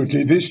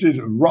 Absolutely. This is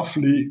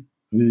roughly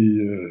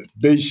the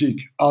basic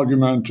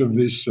argument of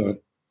this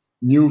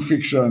new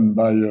fiction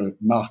by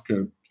Mark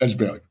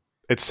Ellsberg.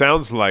 It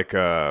sounds like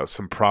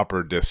some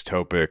proper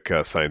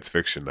dystopic science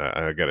fiction.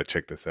 I got to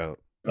check this out.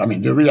 I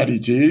mean, the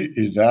reality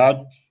is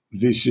that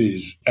this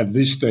is, at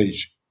this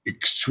stage,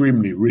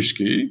 extremely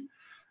risky,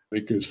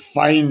 because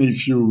fine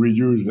if you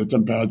reduce the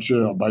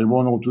temperature by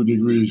 1 or 2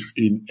 degrees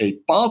in a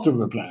part of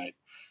the planet,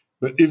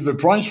 but if the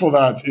price for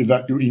that is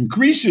that you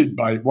increase it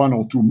by 1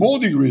 or 2 more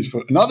degrees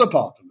for another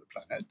part of the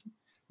planet,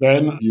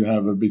 then you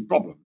have a big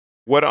problem.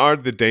 What are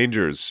the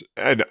dangers,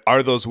 and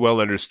are those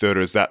well understood,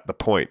 or is that the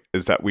point,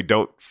 is that we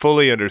don't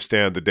fully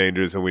understand the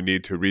dangers and we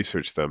need to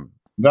research them?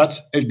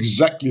 That's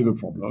exactly the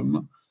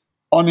problem.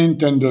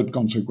 Unintended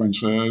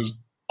consequences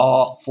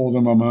are, for the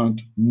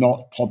moment,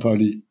 not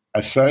properly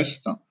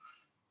assessed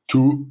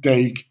to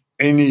take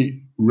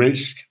any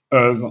risk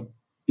of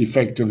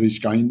effect of this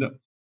kind,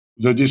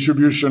 the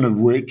distribution of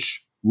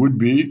which would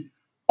be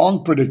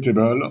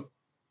unpredictable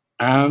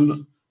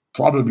and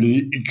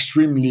probably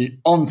extremely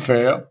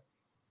unfair.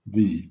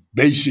 The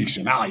basic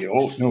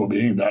scenario,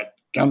 being that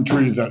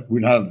countries that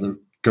would have the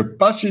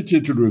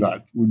capacity to do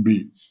that would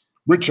be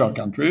richer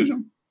countries,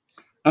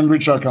 and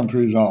richer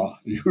countries are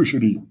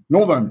usually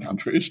northern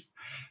countries.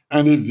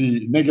 And if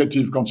the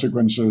negative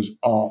consequences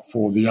are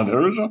for the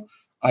others,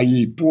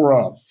 i.e.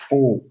 poorer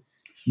or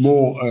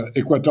more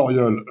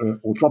equatorial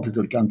or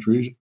tropical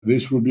countries,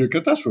 this would be a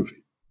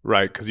catastrophe.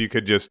 Right, because you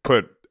could just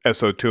put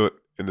SO2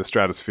 in the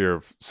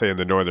stratosphere, say in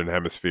the northern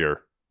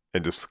hemisphere,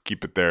 and just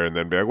keep it there and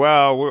then be like,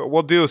 well,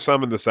 we'll do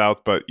some in the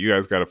south, but you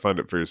guys got to fund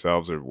it for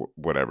yourselves or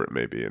whatever it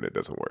may be, and it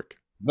doesn't work.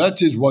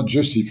 That is what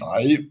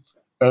justifies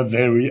a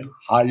very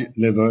high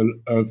level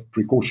of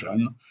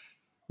precaution,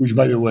 which,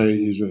 by the way,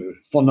 is a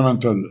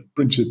fundamental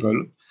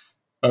principle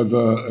of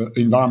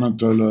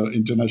environmental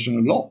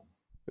international law.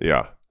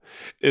 Yeah.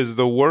 Is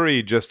the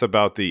worry just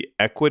about the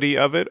equity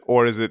of it,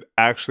 or is it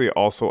actually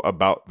also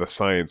about the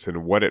science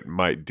and what it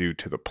might do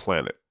to the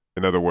planet?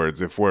 In other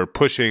words, if we're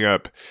pushing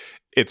up,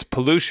 it's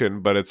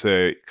pollution, but it's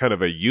a kind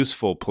of a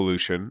useful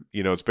pollution.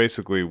 It's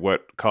basically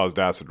what caused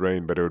acid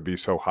rain, but it would be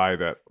so high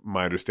that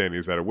my understanding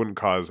is that it wouldn't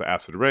cause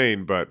acid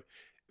rain, but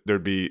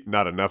there'd be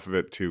not enough of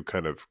it to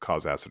kind of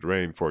cause acid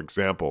rain, for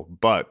example.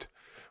 But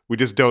we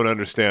just don't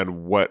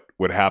understand what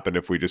would happen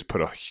if we just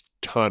put a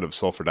ton of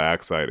sulfur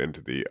dioxide into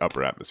the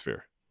upper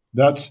atmosphere.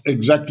 That's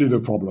exactly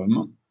the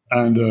problem.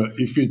 And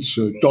if it's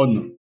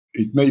done,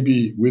 it may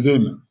be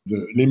within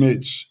the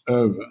limits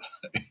of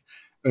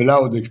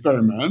allowed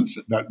experiments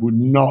that would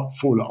not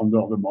fall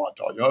under the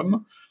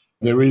moratorium.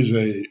 There is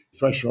a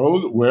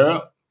threshold where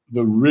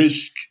the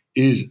risk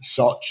is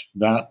such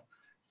that,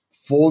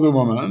 for the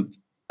moment,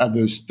 at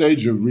the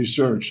stage of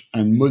research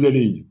and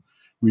modeling,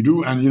 we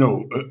do, and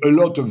a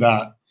lot of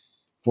that,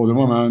 for the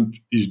moment,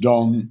 is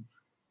done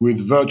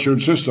with virtual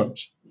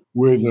systems,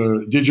 with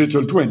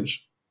digital twins,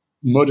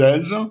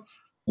 models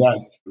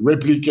that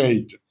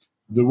replicate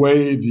the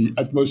way the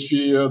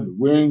atmosphere, the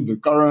wind, the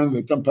current,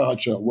 the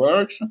temperature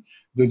works,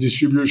 the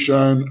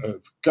distribution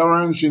of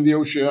currents in the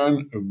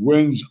ocean, of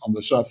winds on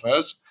the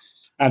surface.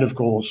 And of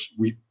course,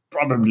 we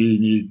probably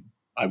need,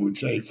 I would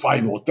say,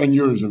 5 or 10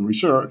 years of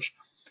research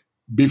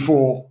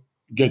before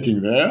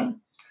getting there.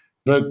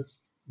 But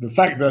the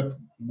fact that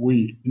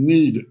we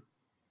need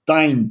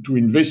time to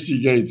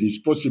investigate this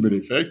possible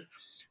effect,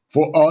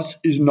 for us,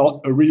 is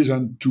not a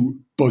reason to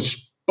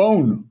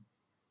postpone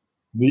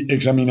the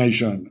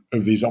examination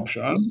of these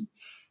options.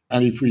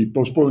 And if we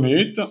postpone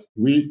it,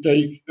 we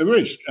take a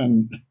risk.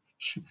 And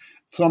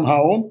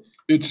somehow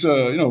it's,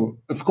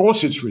 of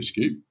course it's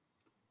risky,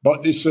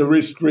 but it's a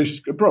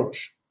risk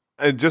approach.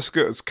 And just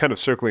kind of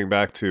circling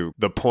back to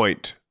the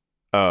point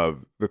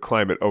of the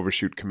Climate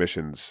Overshoot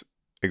Commission's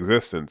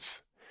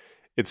existence,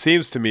 it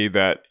seems to me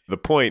that the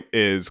point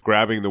is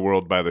grabbing the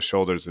world by the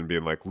shoulders and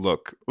being like,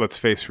 look, let's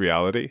face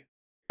reality.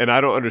 And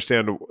I don't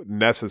understand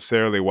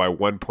necessarily why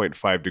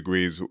 1.5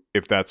 degrees,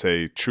 if that's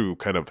a true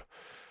kind of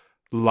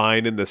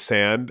line in the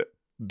sand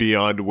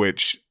beyond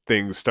which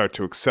things start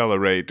to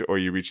accelerate, or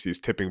you reach these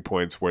tipping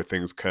points where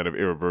things kind of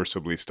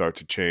irreversibly start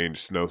to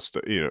change,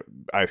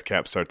 ice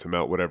caps start to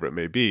melt, whatever it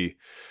may be.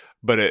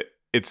 But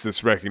it's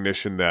this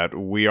recognition that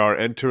we are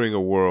entering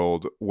a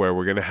world where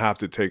we're going to have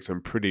to take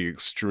some pretty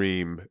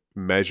extreme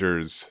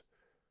measures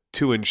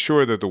to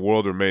ensure that the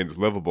world remains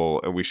livable,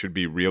 and we should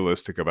be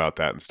realistic about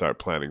that and start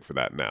planning for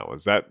that now.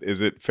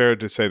 Is it fair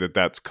to say that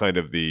that's kind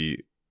of the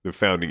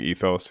founding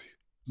ethos?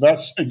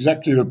 That's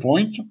exactly the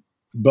point.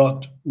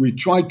 But we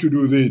try to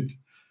do that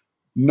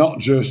not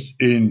just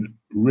in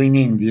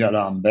ringing the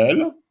alarm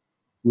bell,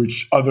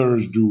 which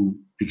others do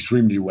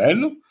extremely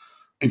well.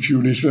 If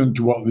you listen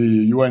to what the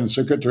UN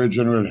Secretary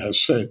General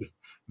has said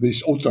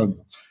this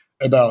autumn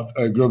about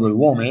global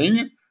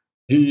warming,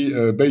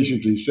 he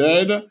basically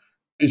said,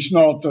 it's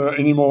not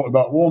anymore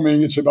about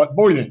warming, it's about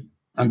boiling.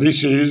 And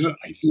this is,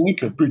 I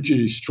think, a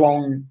pretty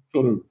strong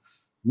sort of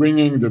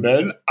ringing the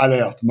bell,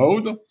 alert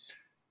mode.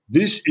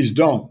 This is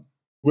done.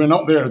 We're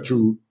not there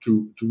to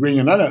ring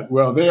an alert.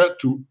 We're there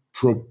to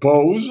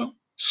propose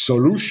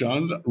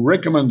solutions,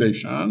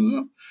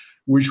 recommendations,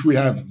 which we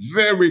have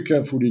very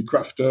carefully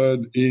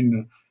crafted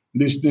in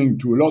listening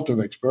to a lot of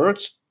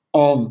experts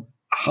on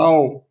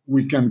how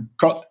we can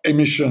cut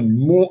emission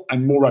more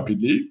and more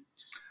rapidly,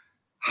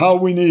 how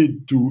we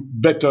need to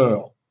better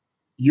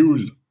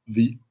use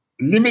the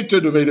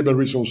limited available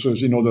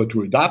resources in order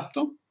to adapt,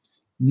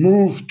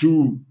 move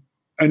to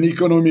an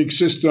economic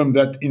system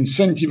that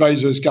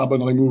incentivizes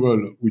carbon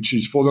removal, which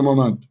is for the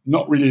moment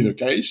not really the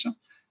case,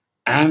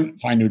 and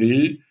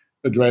finally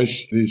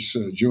address this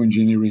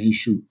geoengineering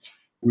issue,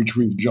 which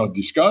we've just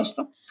discussed.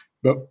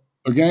 But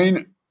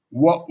again,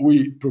 what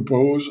we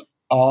propose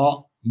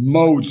are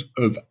modes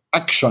of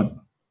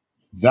action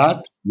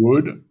that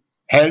would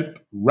help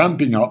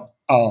ramping up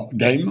our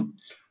game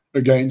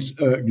against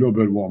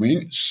global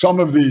warming. Some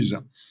of these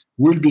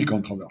will be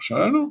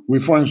controversial. We,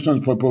 for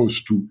instance,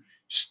 propose to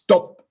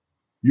stop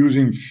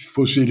using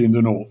fossil in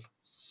the north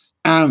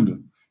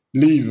and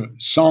leave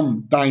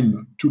some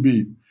time to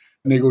be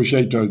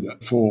negotiated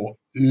for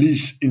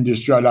least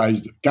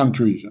industrialized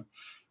countries.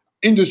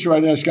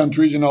 Industrialized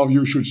countries, in our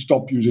view, should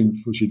stop using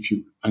fossil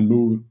fuel and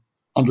move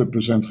 100%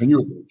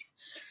 renewables.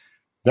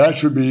 There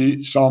should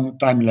be some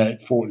time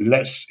left for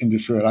less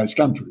industrialized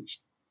countries.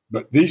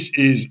 But this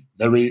is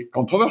very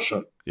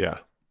controversial. Yeah.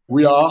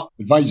 We are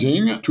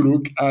advising to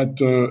look at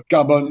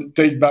carbon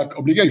take-back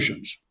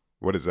obligations.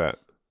 What is that?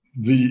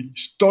 The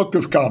stock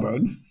of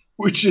carbon,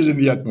 which is in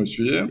the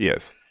atmosphere,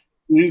 yes,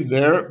 is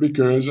there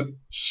because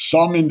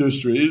some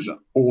industries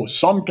or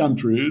some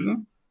countries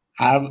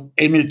have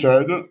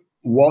emitted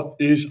what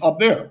is up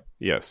there.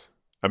 Yes.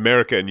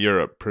 America and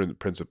Europe,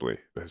 principally,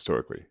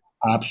 historically.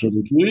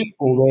 Absolutely.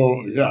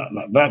 Although, yeah,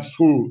 that's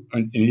true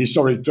in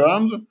historic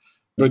terms.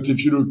 But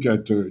if you look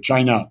at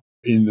China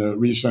in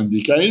recent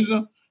decades,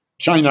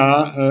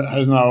 China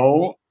has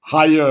now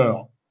higher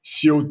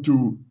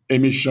CO2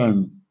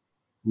 emission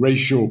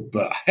ratio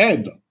per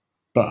head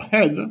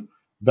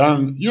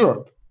than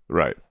Europe.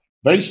 Right.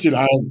 They still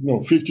have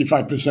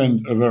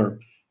 55% of their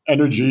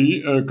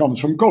energy comes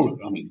from coal.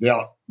 I mean,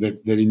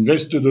 they've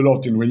invested a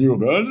lot in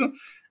renewables,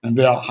 and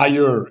they are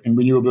higher in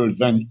renewables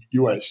than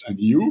US and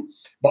EU,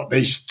 but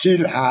they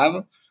still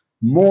have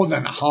more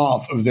than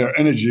half of their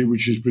energy,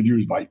 which is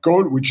produced by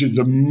coal, which is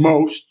the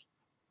most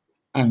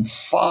and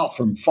far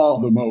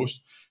the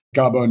most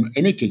carbon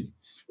emitting.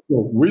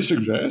 So we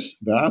suggest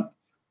that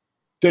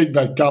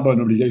take-back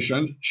carbon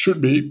obligations should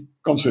be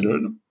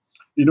considered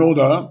in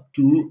order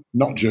to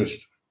not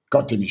just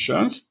cut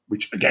emissions,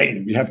 which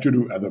again, we have to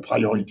do as a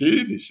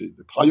priority. This is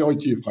the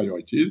priority of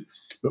priorities.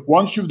 But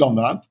once you've done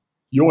that,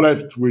 you're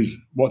left with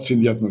what's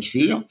in the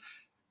atmosphere.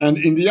 And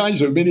in the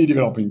eyes of many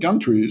developing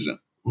countries,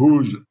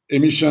 whose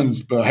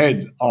emissions per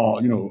head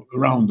are,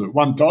 around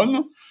 1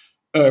 ton,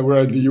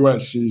 whereas the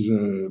US is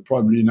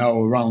probably now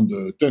around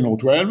 10 or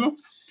 12,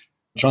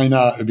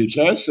 China a bit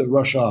less,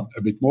 Russia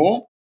a bit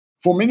more.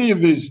 For many of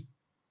these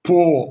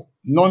poor,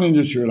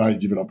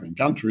 non-industrialized developing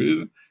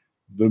countries,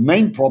 the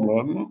main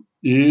problem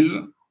is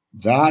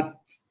that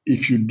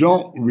if you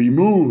don't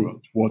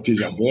remove what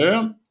is up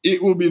there,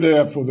 it will be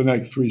there for the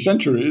next 3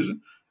 centuries,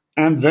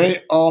 and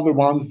they are the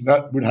ones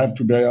that will have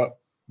to bear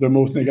the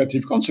most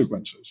negative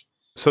consequences.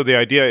 So the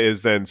idea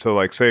is then,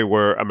 like say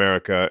we're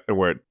America and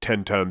we're at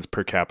 10 tons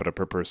per capita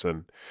per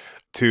person.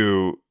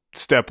 to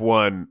step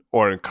one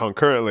or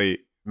concurrently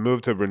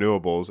move to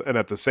renewables and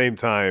at the same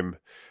time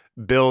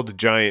build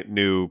giant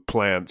new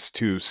plants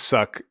to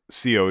suck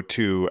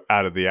CO2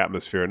 out of the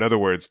atmosphere. In other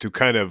words, to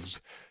kind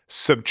of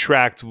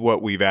subtract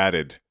what we've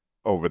added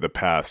over the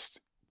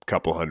past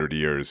couple hundred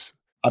years.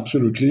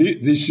 Absolutely.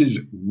 This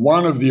is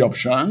one of the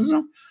options,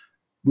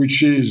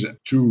 which is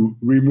to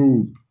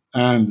remove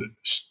and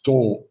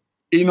store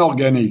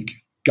inorganic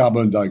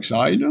carbon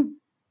dioxide,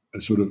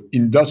 a sort of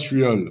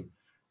industrial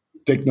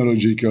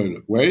technological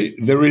way.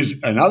 There is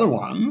another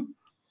one,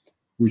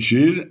 which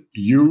is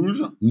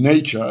use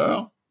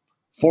nature,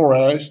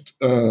 forest,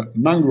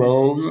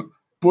 mangrove,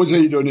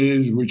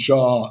 Poseidones, which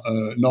are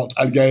not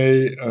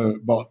algae,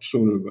 but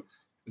sort of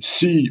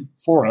sea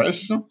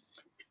forests,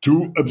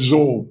 to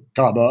absorb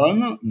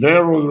carbon.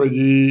 There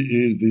already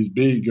is this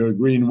big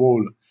green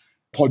wall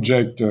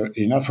project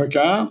in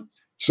Africa.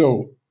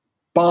 So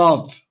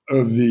part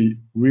of the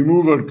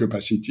removal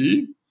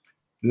capacity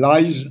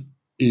lies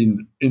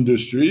in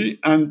industry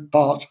and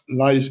part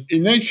lies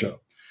in nature.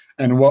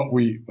 And what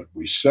we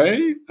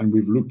say, and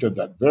we've looked at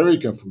that very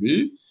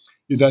carefully,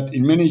 is that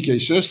in many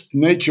cases,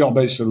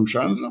 nature-based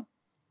solutions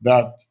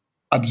that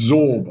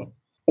absorb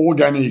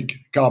organic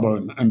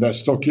carbon and that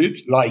stock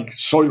it, like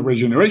soil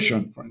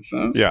regeneration, for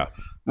instance. Yeah.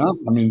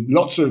 I mean,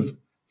 lots of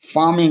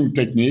farming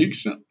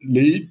techniques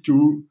lead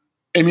to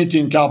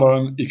emitting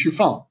carbon if you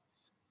farm.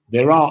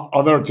 There are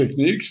other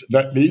techniques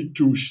that lead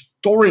to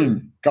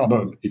storing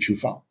carbon if you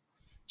farm.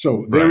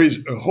 So there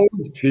is a whole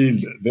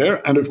field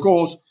there. And of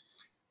course,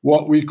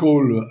 what we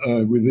call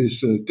with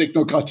this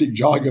technocratic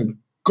jargon,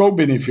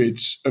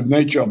 co-benefits of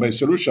nature-based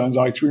solutions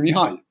are extremely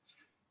high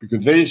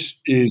because this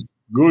is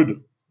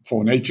good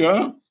for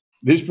nature.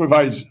 This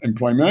provides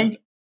employment.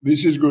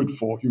 This is good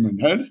for human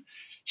health.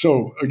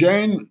 So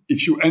again,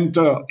 if you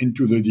enter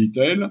into the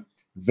detail,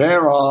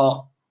 there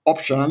are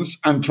options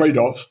and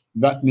trade-offs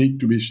that need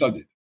to be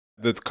studied.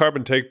 The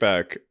carbon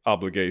take-back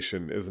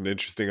obligation is an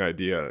interesting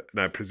idea.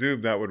 And I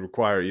presume that would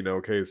require,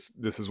 okay,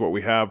 this is what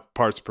we have,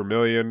 parts per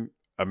million.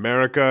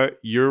 America,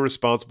 you're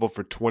responsible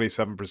for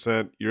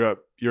 27%.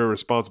 Europe, you're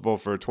responsible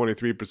for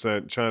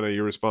 23%. China,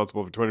 you're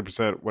responsible for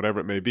 20%, whatever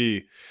it may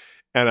be.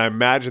 And I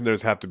imagine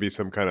there's have to be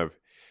some kind of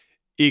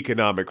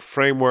economic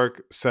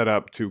framework set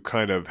up to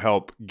kind of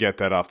help get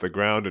that off the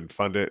ground and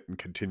fund it and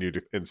continue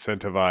to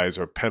incentivize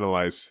or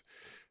penalize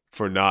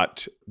for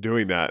not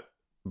doing that.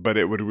 But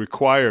it would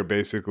require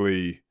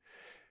basically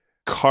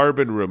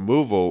carbon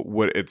removal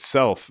would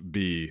itself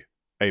be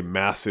a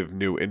massive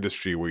new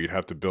industry where you'd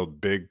have to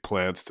build big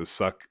plants to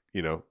suck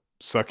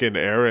in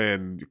air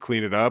and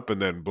clean it up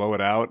and then blow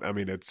it out. I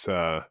mean, it's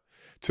to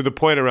the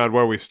point around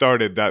where we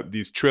started that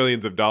these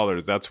trillions of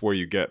dollars, that's how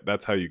you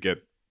get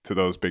to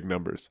those big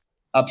numbers.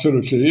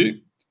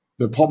 Absolutely.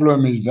 The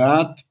problem is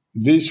that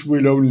this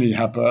will only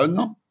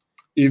happen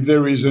if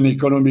there is an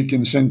economic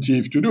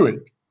incentive to do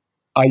it.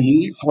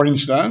 I.e., for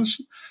instance,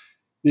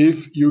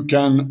 if you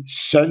can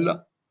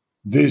sell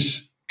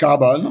this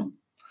carbon,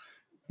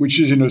 which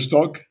is in a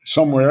stock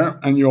somewhere,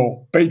 and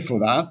you're paid for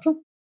that.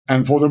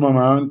 And for the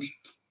moment,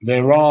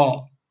 there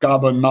are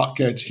carbon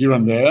markets here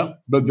and there,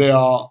 but they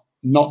are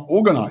not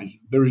organized.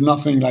 There is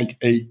nothing like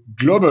a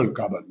global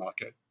carbon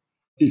market.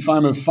 If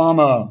I'm a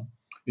farmer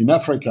in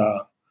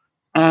Africa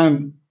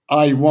and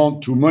I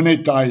want to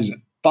monetize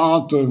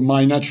part of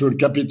my natural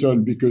capital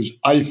because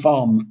I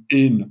farm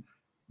in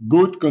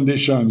good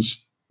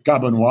conditions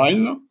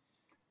carbon-wise,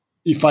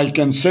 if I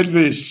can sell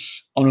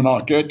this on a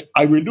market,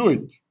 I will do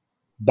it.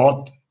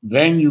 But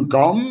then you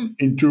come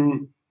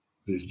into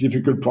this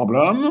difficult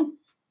problem,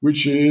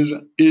 which is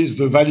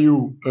the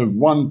value of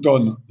 1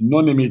 ton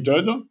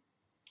non-emitted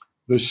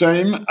the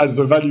same as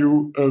the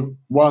value of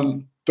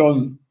 1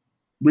 ton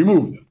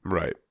removed?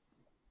 Right.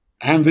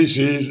 And this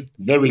is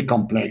very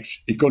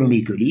complex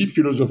economically,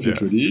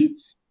 philosophically. Yes.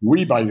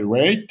 We, by the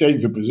way,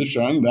 take the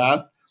position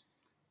that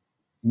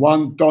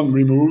 1 ton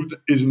removed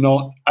is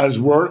not as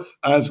worth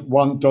as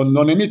 1 ton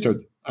non-emitted.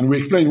 And we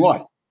explain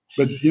why.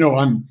 But,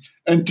 I'm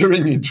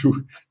entering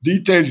into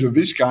details of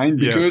this kind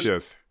because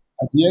at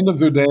the end of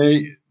the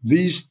day,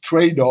 these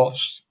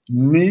trade-offs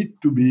need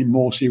to be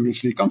more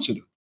seriously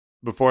considered.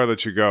 Before I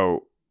let you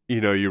go,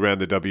 you ran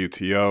the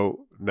WTO.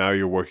 Now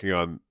you're working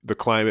on the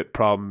climate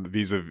problem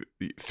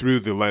through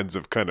the lens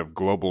of kind of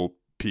global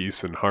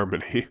peace and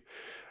harmony.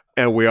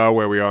 And we are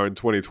where we are in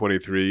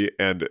 2023.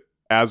 And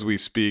as we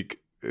speak,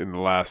 in the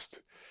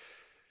last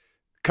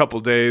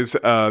couple days,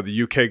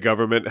 the UK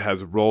government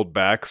has rolled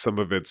back some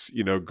of its,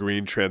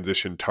 green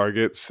transition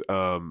targets,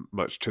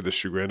 much to the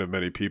chagrin of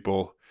many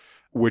people,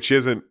 which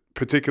isn't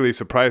particularly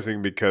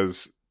surprising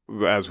because,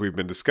 as we've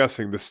been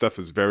discussing, this stuff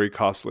is very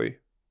costly.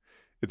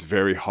 It's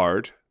very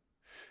hard.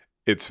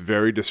 It's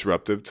very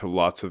disruptive to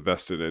lots of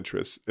vested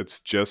interests. It's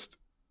just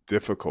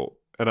difficult.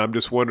 And I'm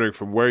just wondering,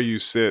 from where you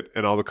sit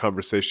and all the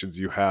conversations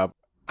you have,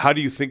 how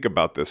do you think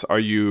about this? Are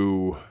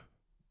you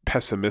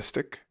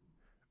pessimistic?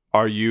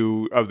 Are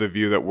you of the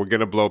view that we're going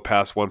to blow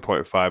past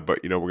 1.5, but,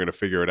 we're going to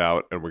figure it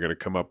out and we're going to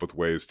come up with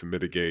ways to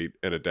mitigate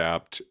and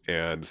adapt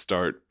and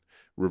start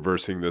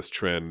reversing this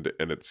trend,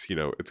 and it's,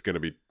 it's going to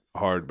be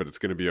hard, but it's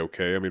going to be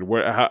okay. I mean,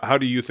 how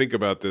do you think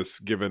about this,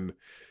 given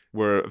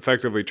we're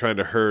effectively trying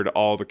to herd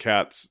all the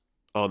cats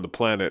on the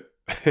planet?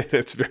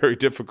 It's very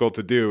difficult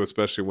to do,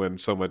 especially when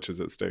so much is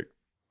at stake.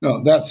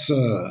 No, that's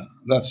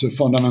a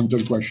fundamental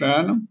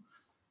question.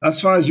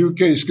 As far as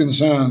UK is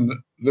concerned,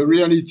 the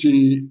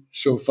reality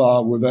so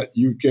far was that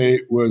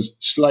UK was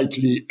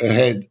slightly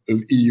ahead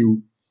of EU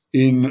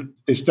in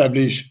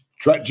established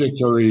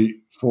trajectory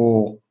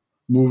for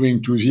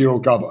moving to zero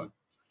carbon.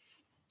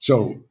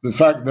 So the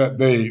fact that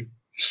they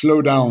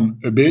slow down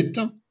a bit,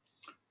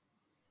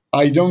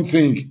 I don't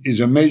think is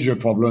a major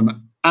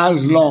problem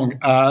as long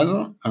as,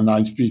 and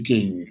I'm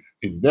speaking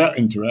in their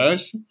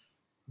interest,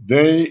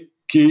 they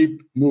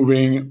keep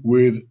moving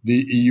with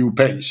the EU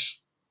pace.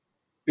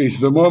 It's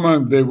the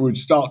moment they would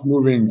start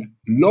moving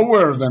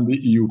lower than the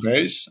EU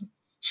pace,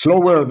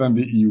 slower than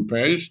the EU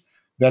pace,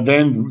 that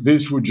then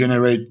this would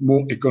generate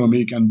more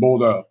economic and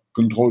border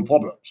control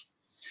problems.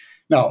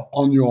 Now,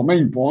 on your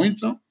main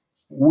point,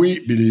 we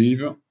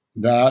believe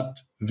that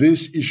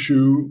this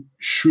issue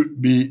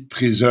should be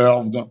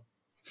preserved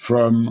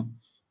from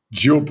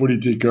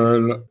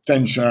geopolitical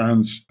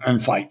tensions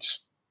and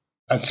fights.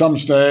 At some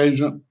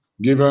stage,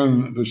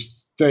 given the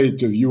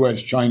state of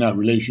US-China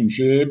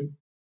relationship,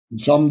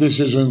 some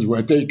decisions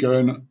were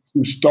taken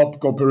to stop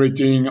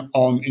cooperating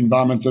on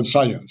environmental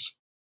science.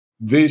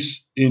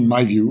 This, in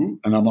my view,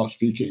 and I'm not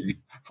speaking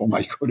for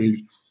my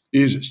colleagues,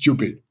 is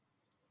stupid.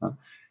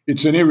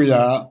 It's an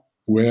area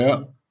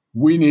where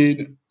we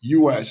need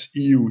US,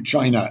 EU,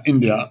 China,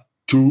 India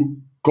to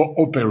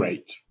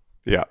cooperate.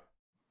 Yeah.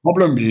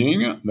 Problem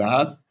being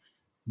that,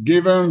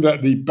 given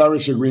that the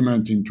Paris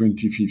Agreement in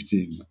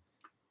 2015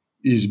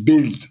 is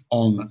built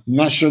on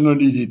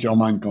nationally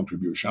determined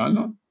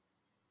contribution,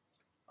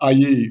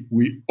 i.e.,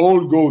 we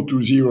all go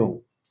to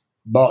zero,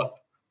 but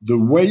the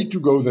way to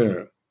go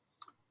there,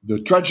 the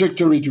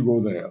trajectory to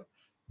go there,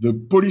 the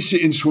policy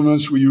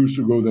instruments we use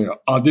to go there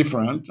are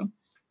different,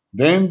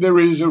 then there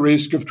is a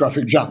risk of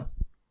traffic jam.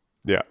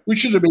 Yeah.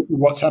 Which is a bit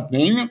what's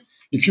happening.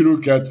 If you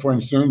look at, for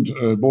instance,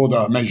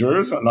 border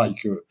measures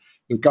like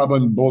the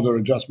carbon border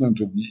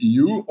adjustment of the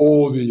EU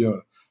or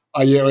the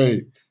IRA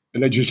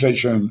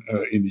legislation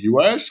in the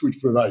US, which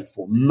provide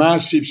for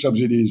massive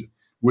subsidies,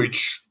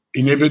 which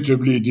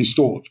inevitably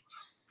distort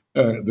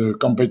the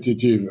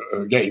competitive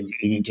game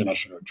in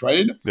international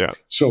trade. Yeah.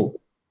 So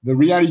the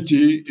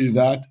reality is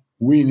that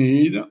we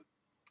need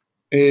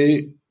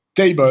a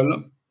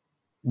table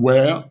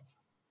where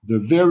the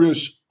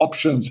various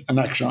options and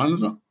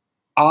actions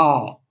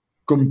are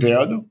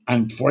compared.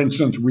 And for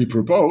instance, we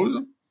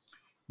propose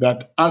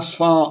that as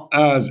far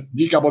as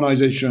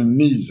decarbonization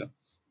needs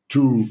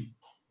to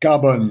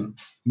carbon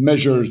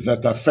measures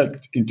that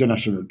affect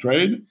international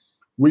trade,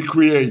 we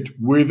create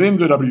within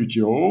the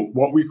WTO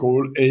what we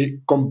call a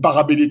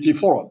comparability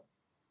forum.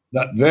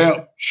 That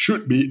there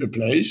should be a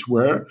place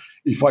where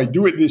if I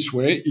do it this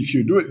way, if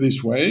you do it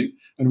this way,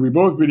 and we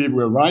both believe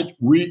we're right,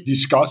 we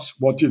discuss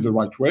what is the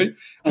right way.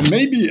 And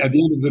maybe at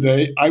the end of the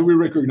day, I will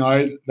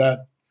recognize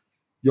that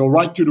you're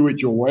right to do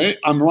it your way,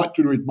 I'm right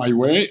to do it my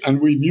way,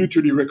 and we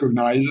mutually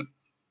recognize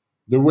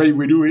the way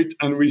we do it,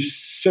 and we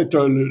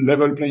settle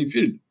level playing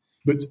field.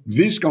 But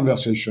this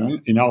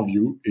conversation, in our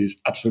view, is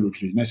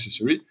absolutely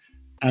necessary.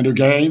 And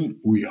again,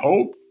 we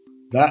hope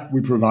that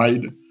we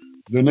provide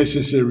the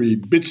necessary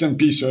bits and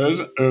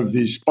pieces of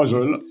this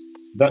puzzle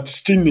that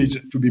still needs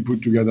to be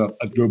put together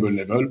at global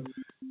level.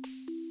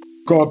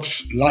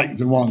 COPs like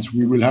the ones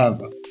we will have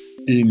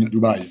in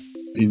Dubai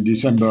in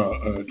December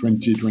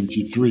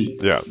 2023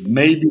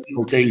 may be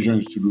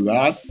occasions to do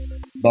that,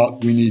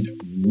 but we need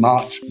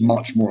much,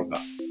 much more of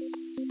that.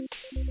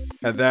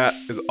 And that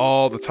is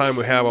all the time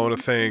we have. I want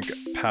to thank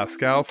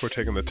Pascal for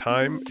taking the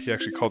time. He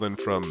actually called in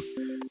from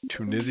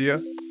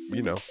Tunisia.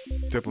 You know,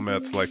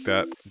 diplomats like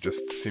that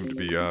just seem to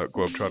be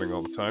globetrotting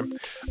all the time.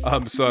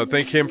 So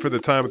thank him for the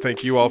time. And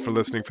thank you all for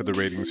listening, for the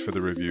ratings, for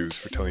the reviews,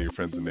 for telling your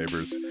friends and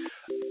neighbors.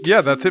 Yeah,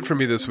 that's it for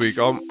me this week.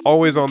 I'm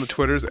always on the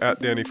Twitters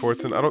at Danny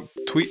Fortson. I don't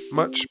tweet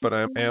much, but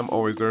I am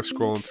always there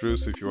scrolling through.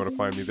 So if you want to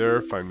find me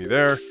there, find me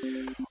there.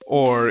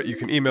 Or you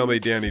can email me,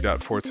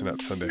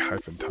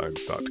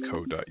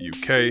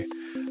 danny.fortson@sunday-times.co.uk.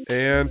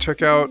 And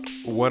check out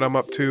what I'm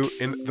up to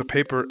in the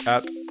paper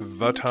at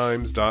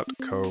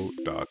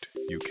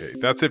thetimes.co.uk.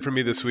 That's it for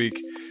me this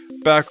week.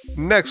 Back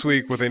next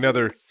week with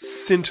another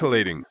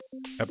scintillating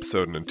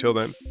episode. And until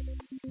then,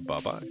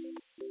 bye-bye.